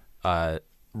named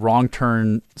Wrong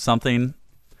Turn something.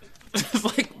 It's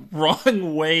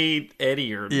Wrong Way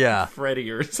Eddie or Freddie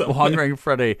or something. Wrong Way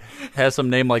Freddie has some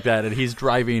name like that, and he's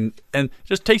driving, and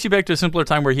just takes you back to a simpler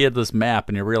time where he had this map,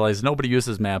 and you realize nobody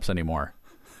uses maps anymore.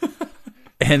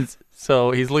 And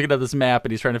so he's looking at this map,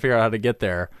 and he's trying to figure out how to get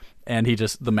there, and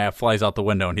the map flies out the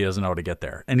window, and he doesn't know how to get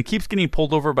there. And he keeps getting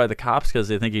pulled over by the cops because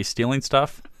they think he's stealing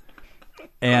stuff,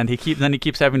 and he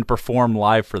keeps having to perform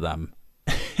live for them.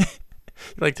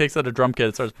 He takes out a drum kit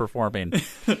and starts performing.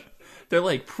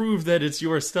 They're prove that it's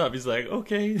your stuff. He's like,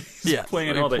 okay. He's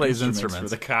playing all the instruments for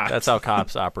the cops. That's how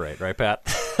cops operate, right, Pat?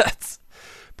 That's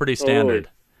pretty standard.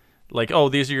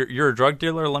 These are you're a drug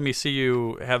dealer? Let me see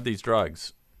you have these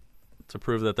drugs to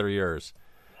prove that they're yours.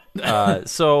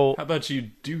 So how about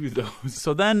you do those?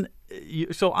 So then,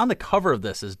 on the cover of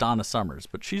this is Donna Summers,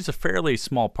 but she's a fairly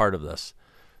small part of this.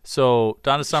 So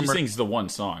Donna Summer, she sings the one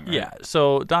song, right? Yeah.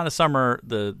 So Donna Summer,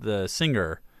 the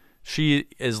singer, she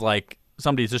is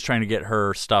somebody's just trying to get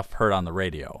her stuff heard on the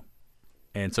radio,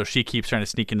 and so she keeps trying to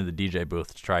sneak into the DJ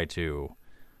booth to try to,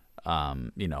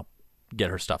 get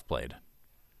her stuff played.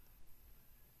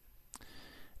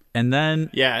 And then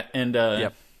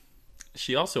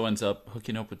she also ends up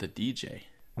hooking up with the DJ.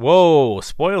 Whoa,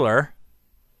 spoiler.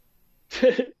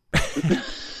 For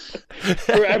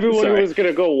everyone who was going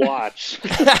to go watch.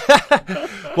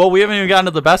 Well, we haven't even gotten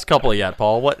to the best couple yet,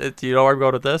 Paul. What do you know where I'm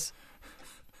going with this?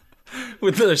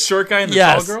 With the short guy and the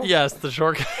tall girl? Yes, the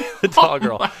short guy and the tall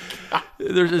girl.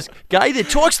 There's this guy that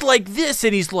talks like this,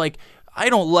 and he's like, I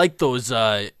don't like those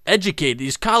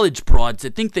these college broads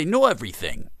that think they know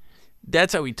everything.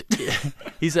 That's how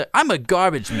he's I'm a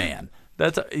garbage man.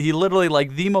 He literally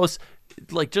like the most,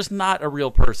 like just not a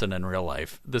real person in real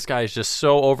life. This guy is just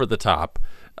so over the top,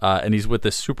 and he's with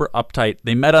this super uptight.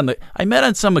 I met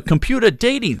on some computer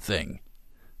dating thing.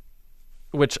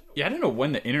 Which I didn't know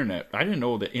when I didn't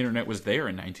know the internet was there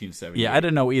in 1970. Yeah, I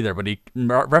didn't know either. But he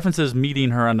references meeting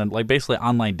her on like basically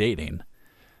online dating,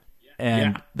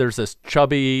 and there's this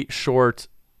chubby, short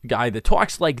guy that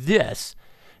talks like this,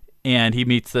 and he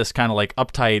meets this kind of like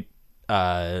uptight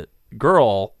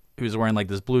girl who's wearing like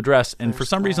this blue dress, and for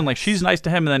some reason like she's nice to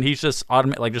him, and then he's just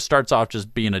just starts off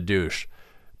just being a douche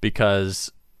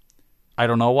because. I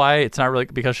don't know why. It's not really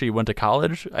because she went to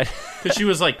college. Because she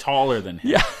was like taller than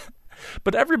him. Yeah.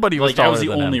 But everybody was taller than him.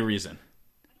 That was the only reason.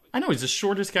 I know, he's the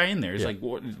shortest guy in there. He's like,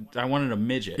 I wanted a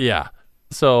midget. Yeah.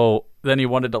 So then he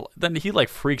like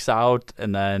freaks out,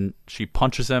 and then she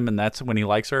punches him, and that's when he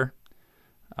likes her.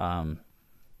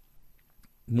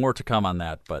 More to come on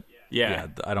that, but yeah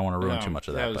I don't want to ruin too much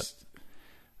of that.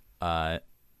 But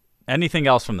anything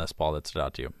else from this, Paul, that stood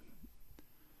out to you?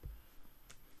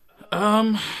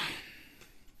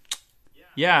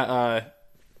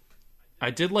 I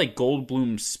did like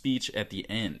Goldblum's speech at the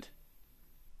end.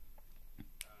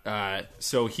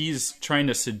 So he's trying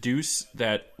to seduce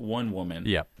that one woman.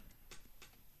 Yep.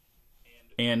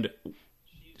 And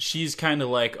she's kind of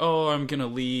like, oh, I'm going to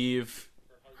leave.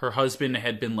 Her husband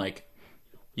had been like,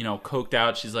 coked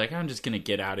out. She's like, I'm just going to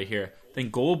get out of here. Then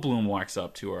Goldblum walks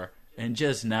up to her and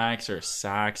just knocks her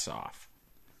socks off.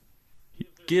 He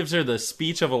gives her the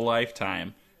speech of a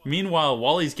lifetime. Meanwhile,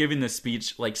 while he's giving this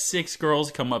speech, like 6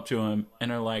 girls come up to him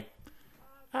and are like,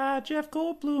 Jeff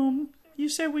Goldblum, you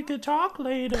said we could talk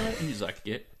later. And he's like,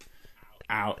 get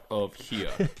out of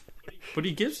here. But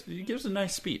he gives a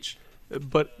nice speech.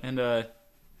 And I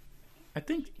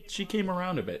think she came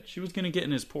around a bit. She was going to get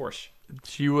in his Porsche.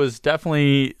 She was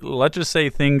definitely, let's just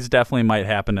say things definitely might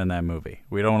happen in that movie.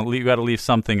 We got to leave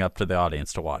something up to the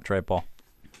audience to watch, right, Paul?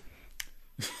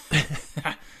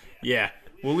 Yeah.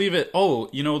 We'll leave it. Oh,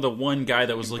 the one guy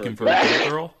that was looking for a good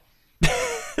girl?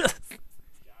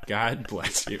 God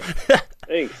bless you.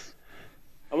 Thanks.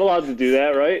 I'm allowed to do that,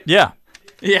 right? Yeah.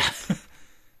 Yeah.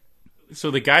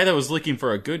 So the guy that was looking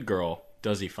for a good girl,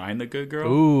 does he find the good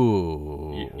girl?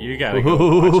 Ooh. You gotta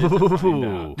go watch it to find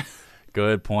out.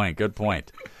 Good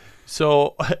point.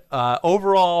 So,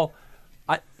 overall...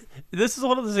 This is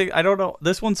one of the things, I don't know.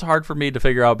 This one's hard for me to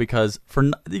figure out because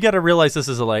you got to realize this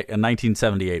is a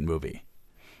 1978 movie.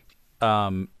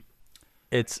 I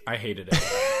hated it.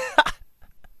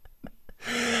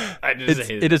 Hated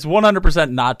it. It is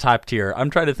 100% not top tier. I'm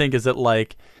trying to think. Is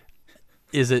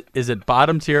it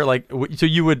bottom tier? Like, so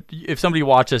you would, if somebody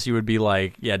watched this, you would be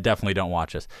like, yeah, definitely don't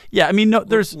watch this. Yeah, I mean, no,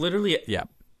 there's literally, yeah.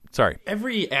 Sorry.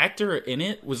 Every actor in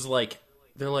it was like,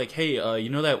 they're like, hey,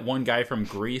 that one guy from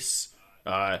Grease,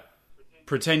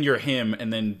 pretend you're him,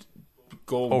 and then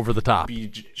go over the top.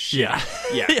 Be yeah,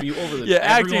 be over the top. Yeah,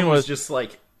 acting was just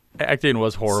like. Acting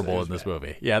was horrible in this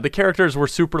movie. Yeah, the characters were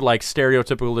super like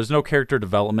stereotypical. There's no character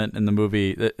development in the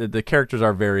movie. The characters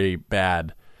are very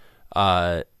bad.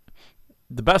 The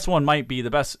best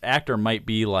actor might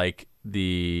be like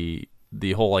the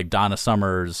whole like Donna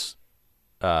Summers.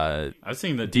 I was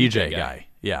thinking the DJ guy.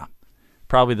 Yeah,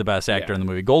 probably the best actor in the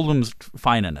movie. Goldblum's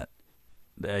fine in it.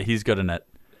 He's good in it.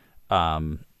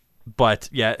 But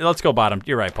yeah, let's go bottom.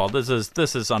 You're right, Paul. This is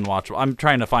unwatchable. I'm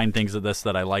trying to find things of this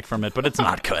that I like from it, but it's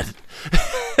not good.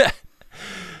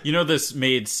 This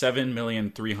made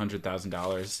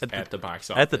 $7,300,000 at the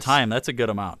box office at the time. That's a good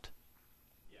amount.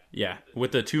 Yeah,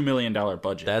 with the $2 million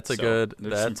budget. That's a good deal.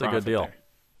 There.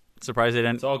 Surprised they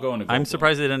didn't. It's all going to Goldblum. I'm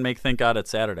surprised they didn't make Thank God It's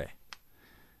Saturday.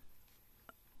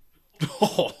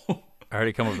 Oh. I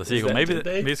already come up with a sequel. Maybe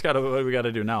it's got what we got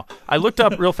to do now. I looked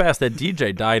up real fast that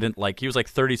DJ died he was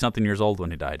like 30-something years old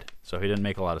when he died, so he didn't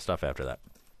make a lot of stuff after that.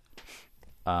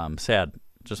 Sad.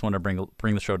 Just want to bring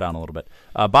the show down a little bit.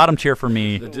 Bottom tier for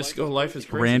me. The disco life is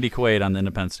crazy. Randy Quaid on the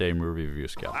Independence Day movie review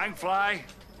scale. I'm Fly.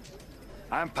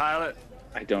 I'm Pilot.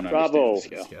 I don't understand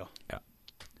the scale. Yeah.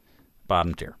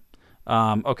 Bottom tier.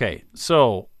 Okay,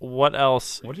 so what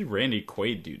else? What did Randy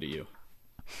Quaid do to you?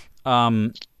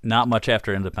 Not much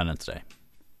after Independence Day.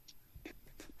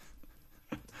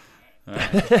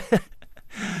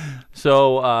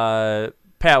 So,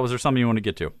 Pat, was there something you want to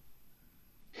get to?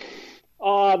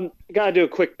 Gotta do a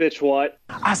quick bitch what.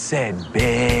 I said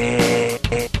bitch.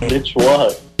 Bitch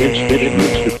what?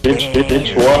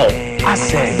 Bitch what? I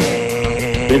said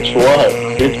bitch what?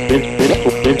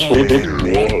 Bitch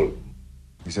what?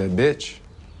 You said bitch?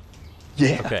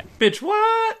 Yeah. Okay. Bitch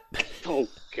what? Oh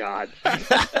God.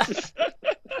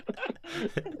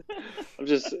 I'm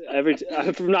just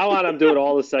from now on I'm doing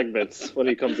all the segments when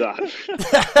he comes on.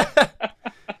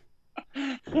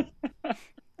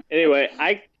 Anyway,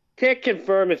 I can't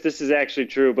confirm if this is actually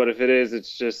true, but if it is,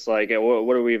 it's just like,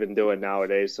 what are we even doing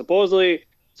nowadays? Supposedly,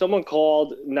 someone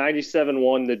called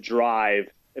 97.1 The Drive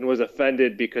and was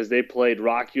offended because they played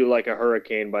Rock You Like a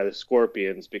Hurricane by the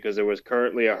Scorpions because there was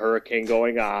currently a hurricane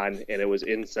going on and it was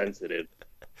insensitive.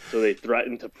 So they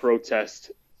threatened to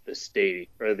protest the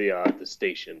the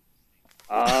station.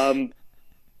 I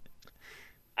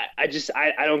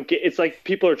don't get. It's like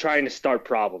people are trying to start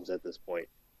problems at this point.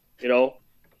 You know,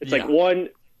 it's like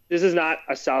this is not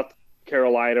a South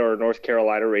Carolina or North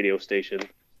Carolina radio station.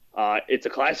 It's a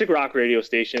classic rock radio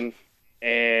station,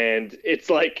 and it's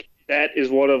like that is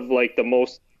one of like the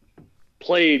most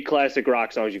played classic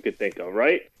rock songs you could think of,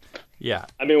 right? Yeah.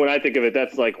 I mean, when I think of it,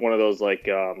 that's like one of those like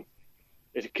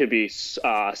it could be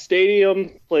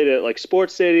stadium, played at like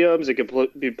sports stadiums. It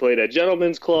could be played at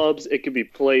gentlemen's clubs. It could be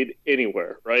played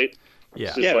anywhere, right?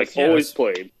 Yeah. It's just always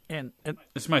played. And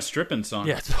it's my stripping song.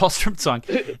 Yeah, it's all stripping song.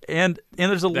 And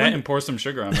there's a that and pour some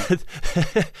sugar on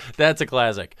it. That's a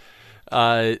classic.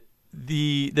 The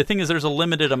thing is, there's a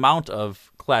limited amount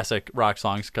of classic rock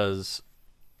songs because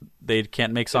they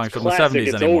can't make songs from the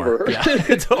 70s anymore. Over. Yeah,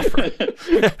 it's over.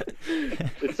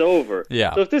 It's over.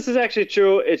 Yeah. So if this is actually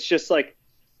true, it's just like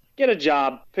get a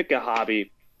job, pick a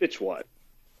hobby, bitch what.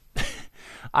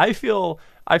 I feel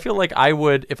like I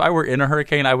would, if I were in a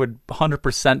hurricane, I would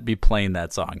 100% be playing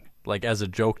that song, like as a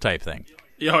joke type thing.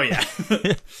 Oh, yeah.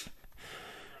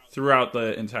 Throughout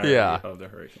the entirety of the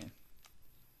hurricane.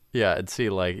 Yeah, and see,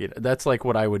 like, that's like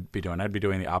what I would be doing. I'd be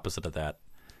doing the opposite of that.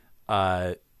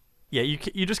 Yeah,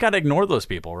 you just got to ignore those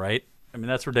people, right? I mean,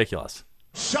 that's ridiculous.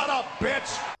 Shut up,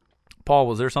 bitch! Paul,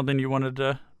 was there something you wanted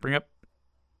to bring up?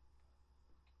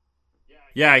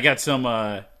 Yeah, I got some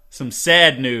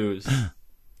sad news.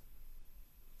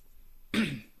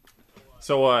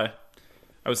 So, I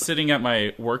was sitting at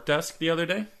my work desk the other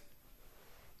day,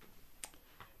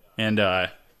 and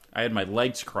I had my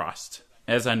legs crossed,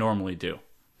 as I normally do.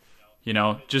 You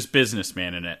know, just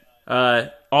businessman in it.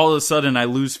 All of a sudden, I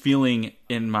lose feeling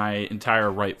in my entire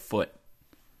right foot.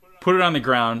 Put it on the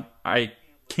ground, I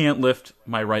can't lift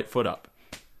my right foot up.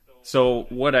 So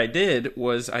what I did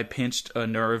was I pinched a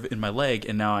nerve in my leg,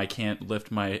 and now I can't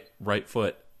lift my right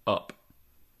foot up.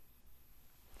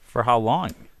 For how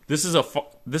long? This is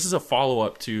a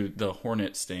follow-up to the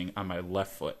hornet sting on my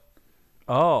left foot.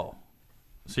 Oh.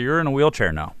 So you're in a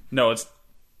wheelchair now. No, it's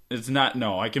not.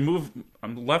 No, I can move.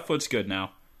 Left foot's good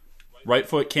now. Right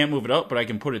foot can't move it up, but I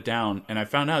can put it down. And I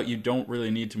found out you don't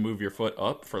really need to move your foot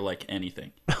up for like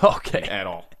anything. Okay. At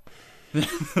all.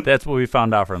 That's what we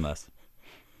found out from this.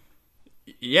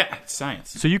 Yeah, it's science.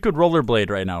 So you could rollerblade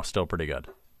right now, still pretty good.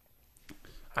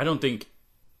 I don't think.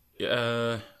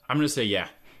 I'm gonna say yeah.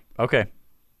 Okay.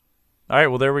 All right.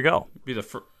 Well, there we go. Be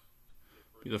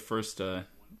the first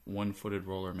one-footed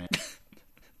roller man.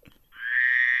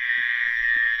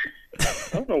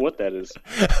 I don't know what that is.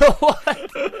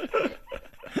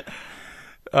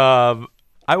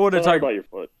 I want to talk about your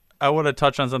foot. I want to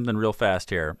touch on something real fast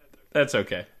here. That's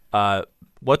okay.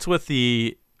 What's with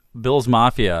the Bills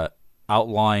Mafia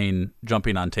outlawing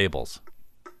jumping on tables?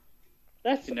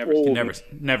 That's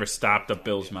never stopped the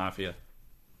Bills Mafia.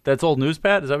 That's old news,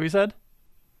 Pat? Is that what you said?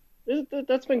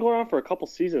 That's been going on for a couple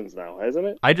seasons now, hasn't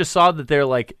it? I just saw that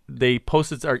they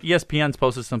posted, or ESPN's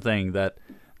posted something that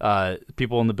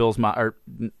people in the Bills, or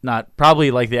not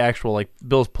probably like the actual like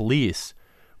Bills police,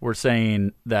 were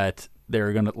saying that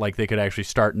they're gonna they could actually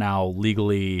start now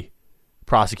legally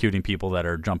prosecuting people that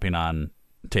are jumping on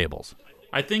tables.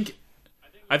 I think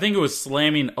it was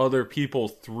slamming other people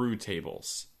through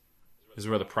tables is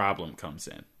where the problem comes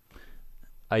in.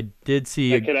 I did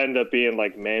see it could end up being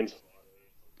like manslaughter.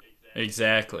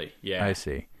 Exactly. Yeah. I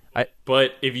see.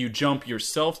 But if you jump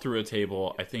yourself through a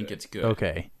table, I think it's good.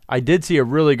 Okay. I did see a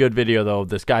really good video though of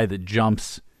this guy that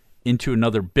jumps into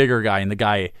another bigger guy, and the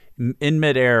guy in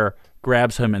midair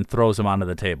grabs him and throws him onto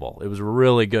the table. It was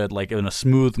really good, like in a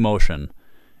smooth motion.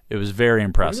 It was very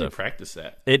impressive. Where did they practice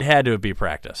that? It had to be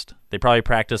practiced. They probably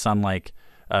practice on like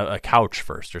a couch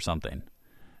first or something.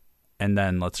 and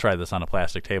then let's try this on a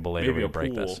plastic table later. Maybe we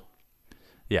break pool. this.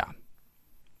 Yeah.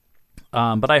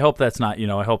 But I hope that's not,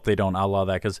 I hope they don't outlaw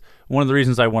that, because one of the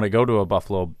reasons I want to go to a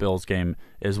Buffalo Bills game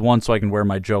is, one, so I can wear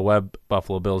my Joe Webb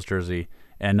Buffalo Bills jersey,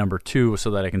 and number two,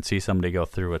 so that I can see somebody go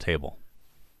through a table.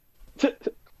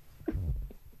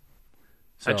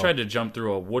 I tried to jump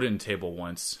through a wooden table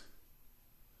once,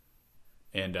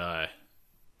 and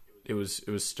it was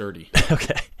sturdy.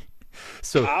 Okay.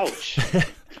 So ouch.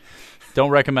 Don't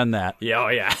recommend that. Yeah, oh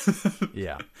yeah.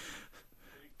 Yeah.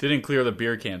 Didn't clear the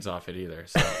beer cans off it either.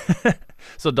 So,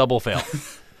 so double fail.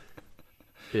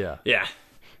 Yeah. Yeah.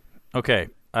 Okay.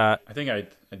 I think I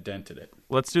dented it.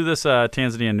 Let's do this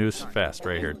Tanzania news fast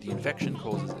right here. The infection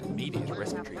causes immediate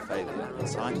respiratory failure, and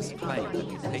scientists claim that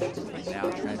mutations may now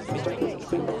transmit.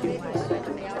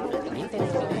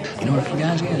 You know what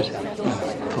Fugazi is?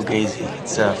 Fugazi.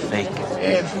 It's a fake.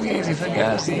 Yeah, Fugazi,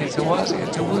 Fugazi. It's a wazi,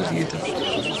 it's a woozy, it's a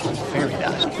fairy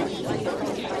dust.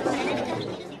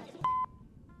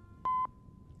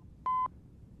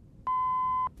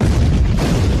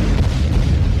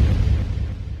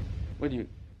 What are you,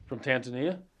 from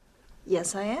Tanzania?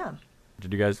 Yes, I am.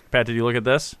 Did you guys, Pat, did you look at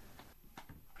this?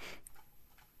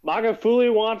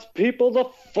 Magufuli wants people to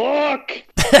fuck.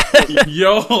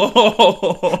 Yo.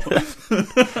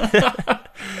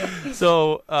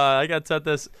 So I got sent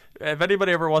this. If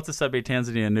anybody ever wants to send me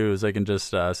Tanzania news, they can just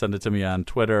send it to me on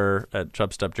Twitter at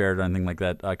ChubstepJared or anything like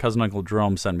that. Cousin Uncle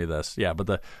Jerome sent me this. Yeah, but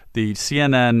the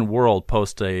CNN World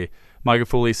post a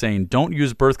Magufuli saying, "Don't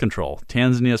use birth control.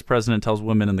 Tanzania's president tells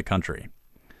women in the country."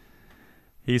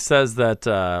 He says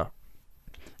that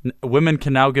women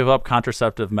can now give up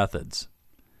contraceptive methods.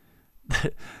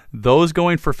 Those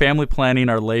going for family planning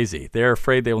are lazy. They are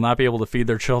afraid they will not be able to feed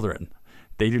their children.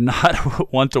 They do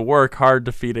not want to work hard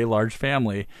to feed a large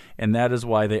family, and that is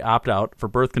why they opt out for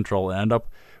birth control and end up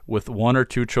with 1 or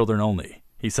 2 children only,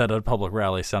 he said at a public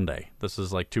rally Sunday. This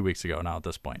is like 2 weeks ago now at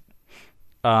this point.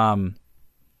 But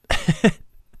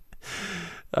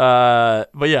yeah,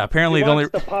 apparently he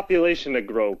wants the population to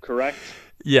grow, correct?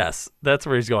 Yes, that's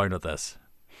where he's going with this.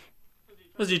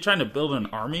 Was he trying to build an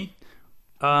army?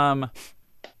 I'm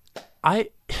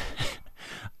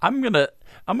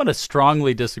gonna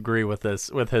strongly disagree with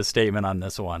his statement on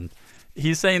this one.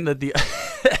 He's saying that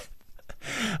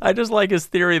I just like his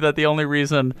theory that the only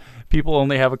reason people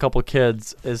only have a couple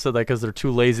kids is so that because they're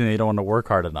too lazy and they don't want to work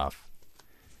hard enough.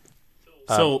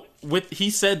 So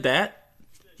he said that.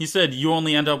 He said you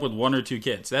only end up with 1 or 2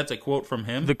 kids. That's a quote from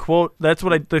him. The quote. That's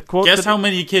what the quote. Guess how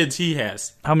many kids he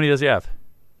has. How many does he have?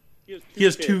 He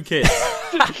has 2 kids.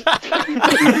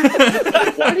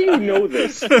 Why do you know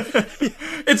this?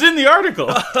 It's in the article.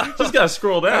 Just gotta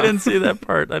scroll down. I didn't see that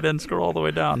part. I didn't scroll all the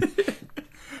way down.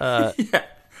 Yeah.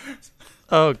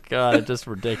 Oh God, it's just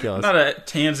ridiculous. Not a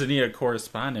Tanzania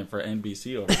correspondent for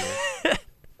NBC over there.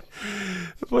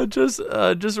 But just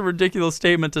a ridiculous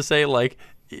statement to say, like,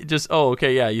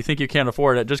 okay, yeah, you think you can't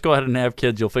afford it, just go ahead and have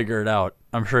kids, you'll figure it out.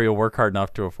 I'm sure you'll work hard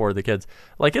enough to afford the kids.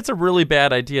 Like, it's a really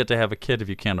bad idea to have a kid if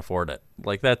you can't afford it.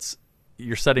 Like,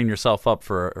 you're setting yourself up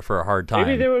for a hard time.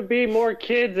 Maybe there would be more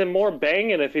kids and more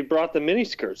banging if he brought the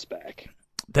miniskirts back.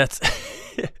 That's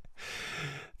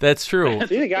true.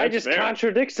 See, the guy just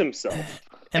contradicts himself.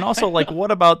 And also, like,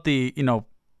 what about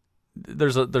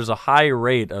there's a high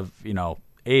rate of,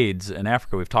 AIDS in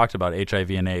Africa. We've talked about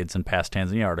HIV and AIDS in past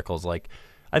Tanzania articles. Like,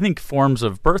 I think forms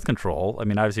of birth control, I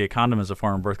mean, obviously a condom is a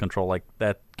form of birth control, like,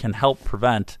 that can help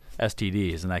prevent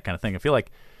STDs and that kind of thing. I feel like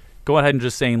going ahead and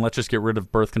just saying, let's just get rid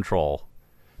of birth control,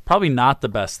 probably not the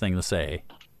best thing to say,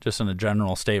 just in a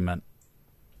general statement.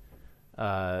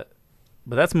 But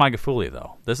that's Magufuli,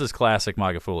 though. This is classic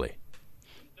Magufuli.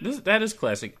 That is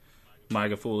classic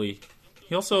Magufuli.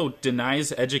 He also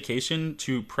denies education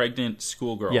to pregnant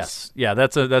schoolgirls. Yes, yeah,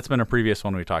 that's been a previous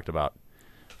one we talked about,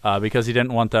 because he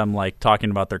didn't want them like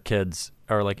talking about their kids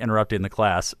or like interrupting the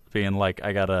class, being like,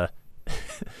 I gotta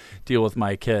deal with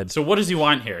my kid. So what does he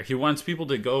want here? He wants people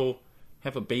to go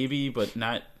have a baby, but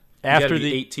not after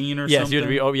the 18 or yes, something. Yes, you'd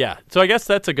be. Oh, yeah. So I guess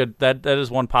that's a good. That is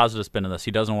one positive spin of this.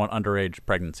 He doesn't want underage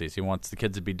pregnancies. He wants the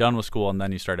kids to be done with school and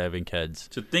then you start having kids.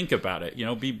 To think about it,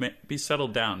 be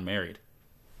settled down, married.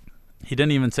 He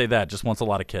didn't even say that. Just wants a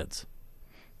lot of kids.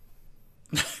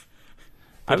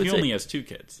 But he only has 2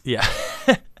 kids. Yeah.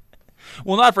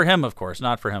 Well, not for him, of course.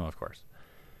 Not for him, of course.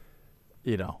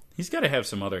 He's got to have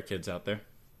some other kids out there.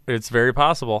 It's very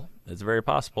possible. It's very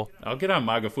possible. I'll get on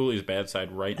Magafuli's bad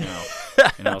side right now,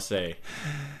 and I'll say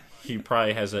he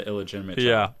probably has an illegitimate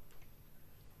child.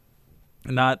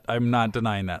 Yeah. I'm not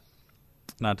denying that.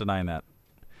 Not denying that.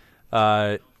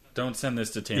 Don't send this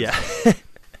to Tanzania. Yeah.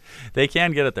 They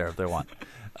can get it there if they want.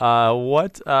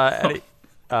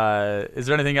 Is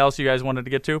there anything else you guys wanted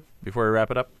to get to before we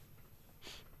wrap it up?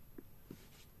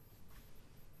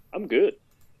 I'm good.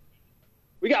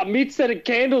 We got meat-scented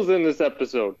candles in this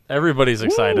episode. Everybody's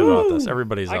excited about this.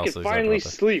 I can finally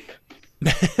sleep.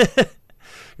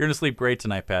 You're going to sleep great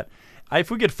tonight, Pat. If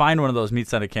we could find one of those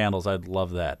meat-scented candles, I'd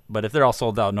love that. But if they're all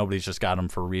sold out, nobody's just got them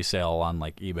for resale on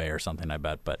like eBay or something, I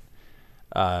bet. But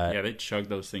yeah, they chug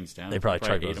those things down. They probably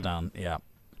chug those down, yeah.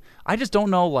 I just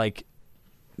don't know, like,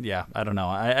 yeah, I don't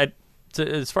know.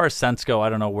 As far as scents go, I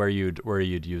don't know where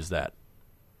you'd use that.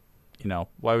 You know,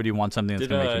 why would you want something that's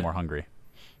going to make you more hungry?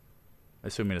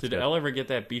 Assuming it's Did good. Elle ever get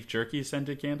that beef jerky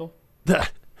scented candle?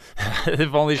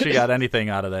 If only she got anything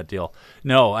out of that deal.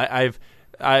 No, I've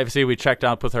see we checked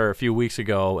out with her a few weeks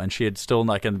ago, and she had still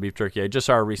not gotten the beef jerky. I just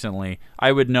saw her recently.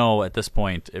 I would know at this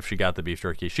point if she got the beef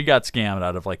jerky. She got scammed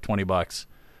out of like $20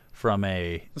 from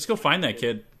a. Let's go find that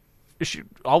kid.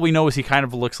 All we know is he kind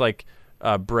of looks like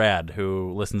Brad,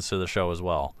 who listens to the show as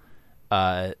well.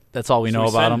 That's all we know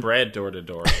about him. Brad door to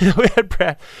door. We had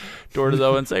Brad door to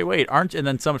door and say, "Wait, aren't?" And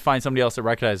then find somebody else that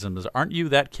recognizes him. Aren't you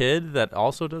that kid that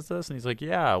also does this? And he's like,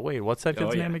 "Yeah." Wait, what's that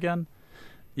kid's name again?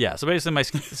 Yeah. So basically, my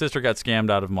sister got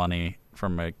scammed out of money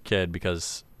from a kid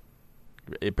because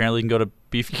apparently you can go to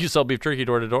you sell beef jerky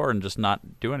door to door and just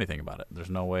not do anything about it. There's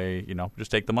no way,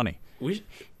 just take the money.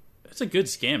 That's a good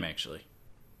scam, actually.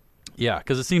 Yeah,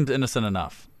 because it seems innocent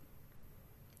enough.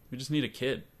 We just need a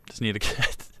kid.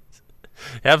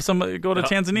 Have somebody go to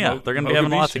Tanzania. They're going to be having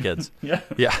lots of kids. Yeah.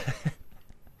 Yeah.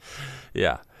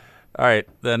 Yeah. All right.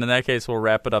 Then in that case, we'll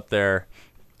wrap it up there.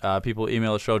 People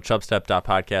email the show,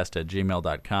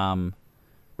 chubstep.podcast@gmail.com.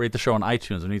 Rate the show on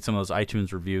iTunes. We need some of those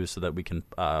iTunes reviews so that we can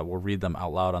we'll read them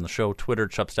out loud on the show. Twitter,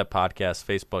 Chubstep Podcast.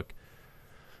 Facebook,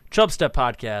 Chubstep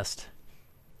Podcast.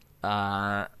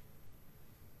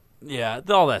 Yeah,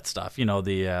 all that stuff.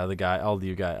 The guy, all of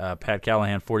you guys, Pat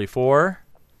Callahan 44.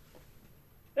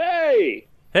 Hey!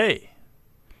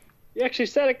 You actually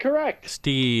said it correct.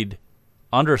 Steed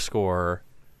 _Palomino.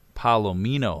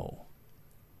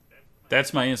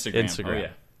 That's my Instagram.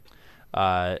 Oh,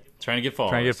 yeah. Trying to get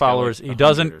followers. He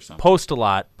doesn't post a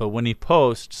lot, but when he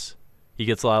posts, he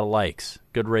gets a lot of likes.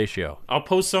 Good ratio. I'll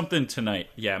post something tonight.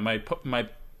 Yeah, my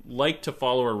like to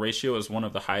follower ratio is one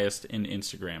of the highest in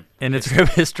Instagram. In Instagram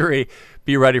history,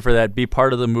 be ready for that. Be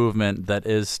part of the movement that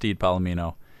is Steed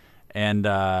Palomino. And,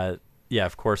 yeah,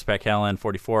 of course, Pat Callahan,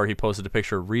 44. He posted a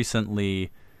picture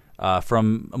recently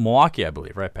from Milwaukee, I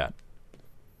believe. Right, Pat?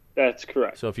 That's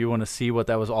correct. So if you want to see what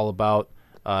that was all about,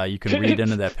 you can read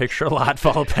into that picture a lot.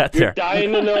 Follow Pat there. You're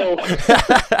dying to know.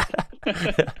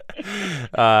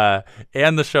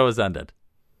 And the show has ended.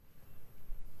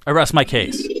 I rest my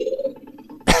case.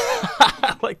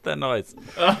 I like that noise.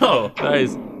 Oh.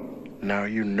 Nice. Now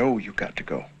you know you got to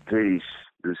go. Peace.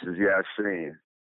 This is Yasin.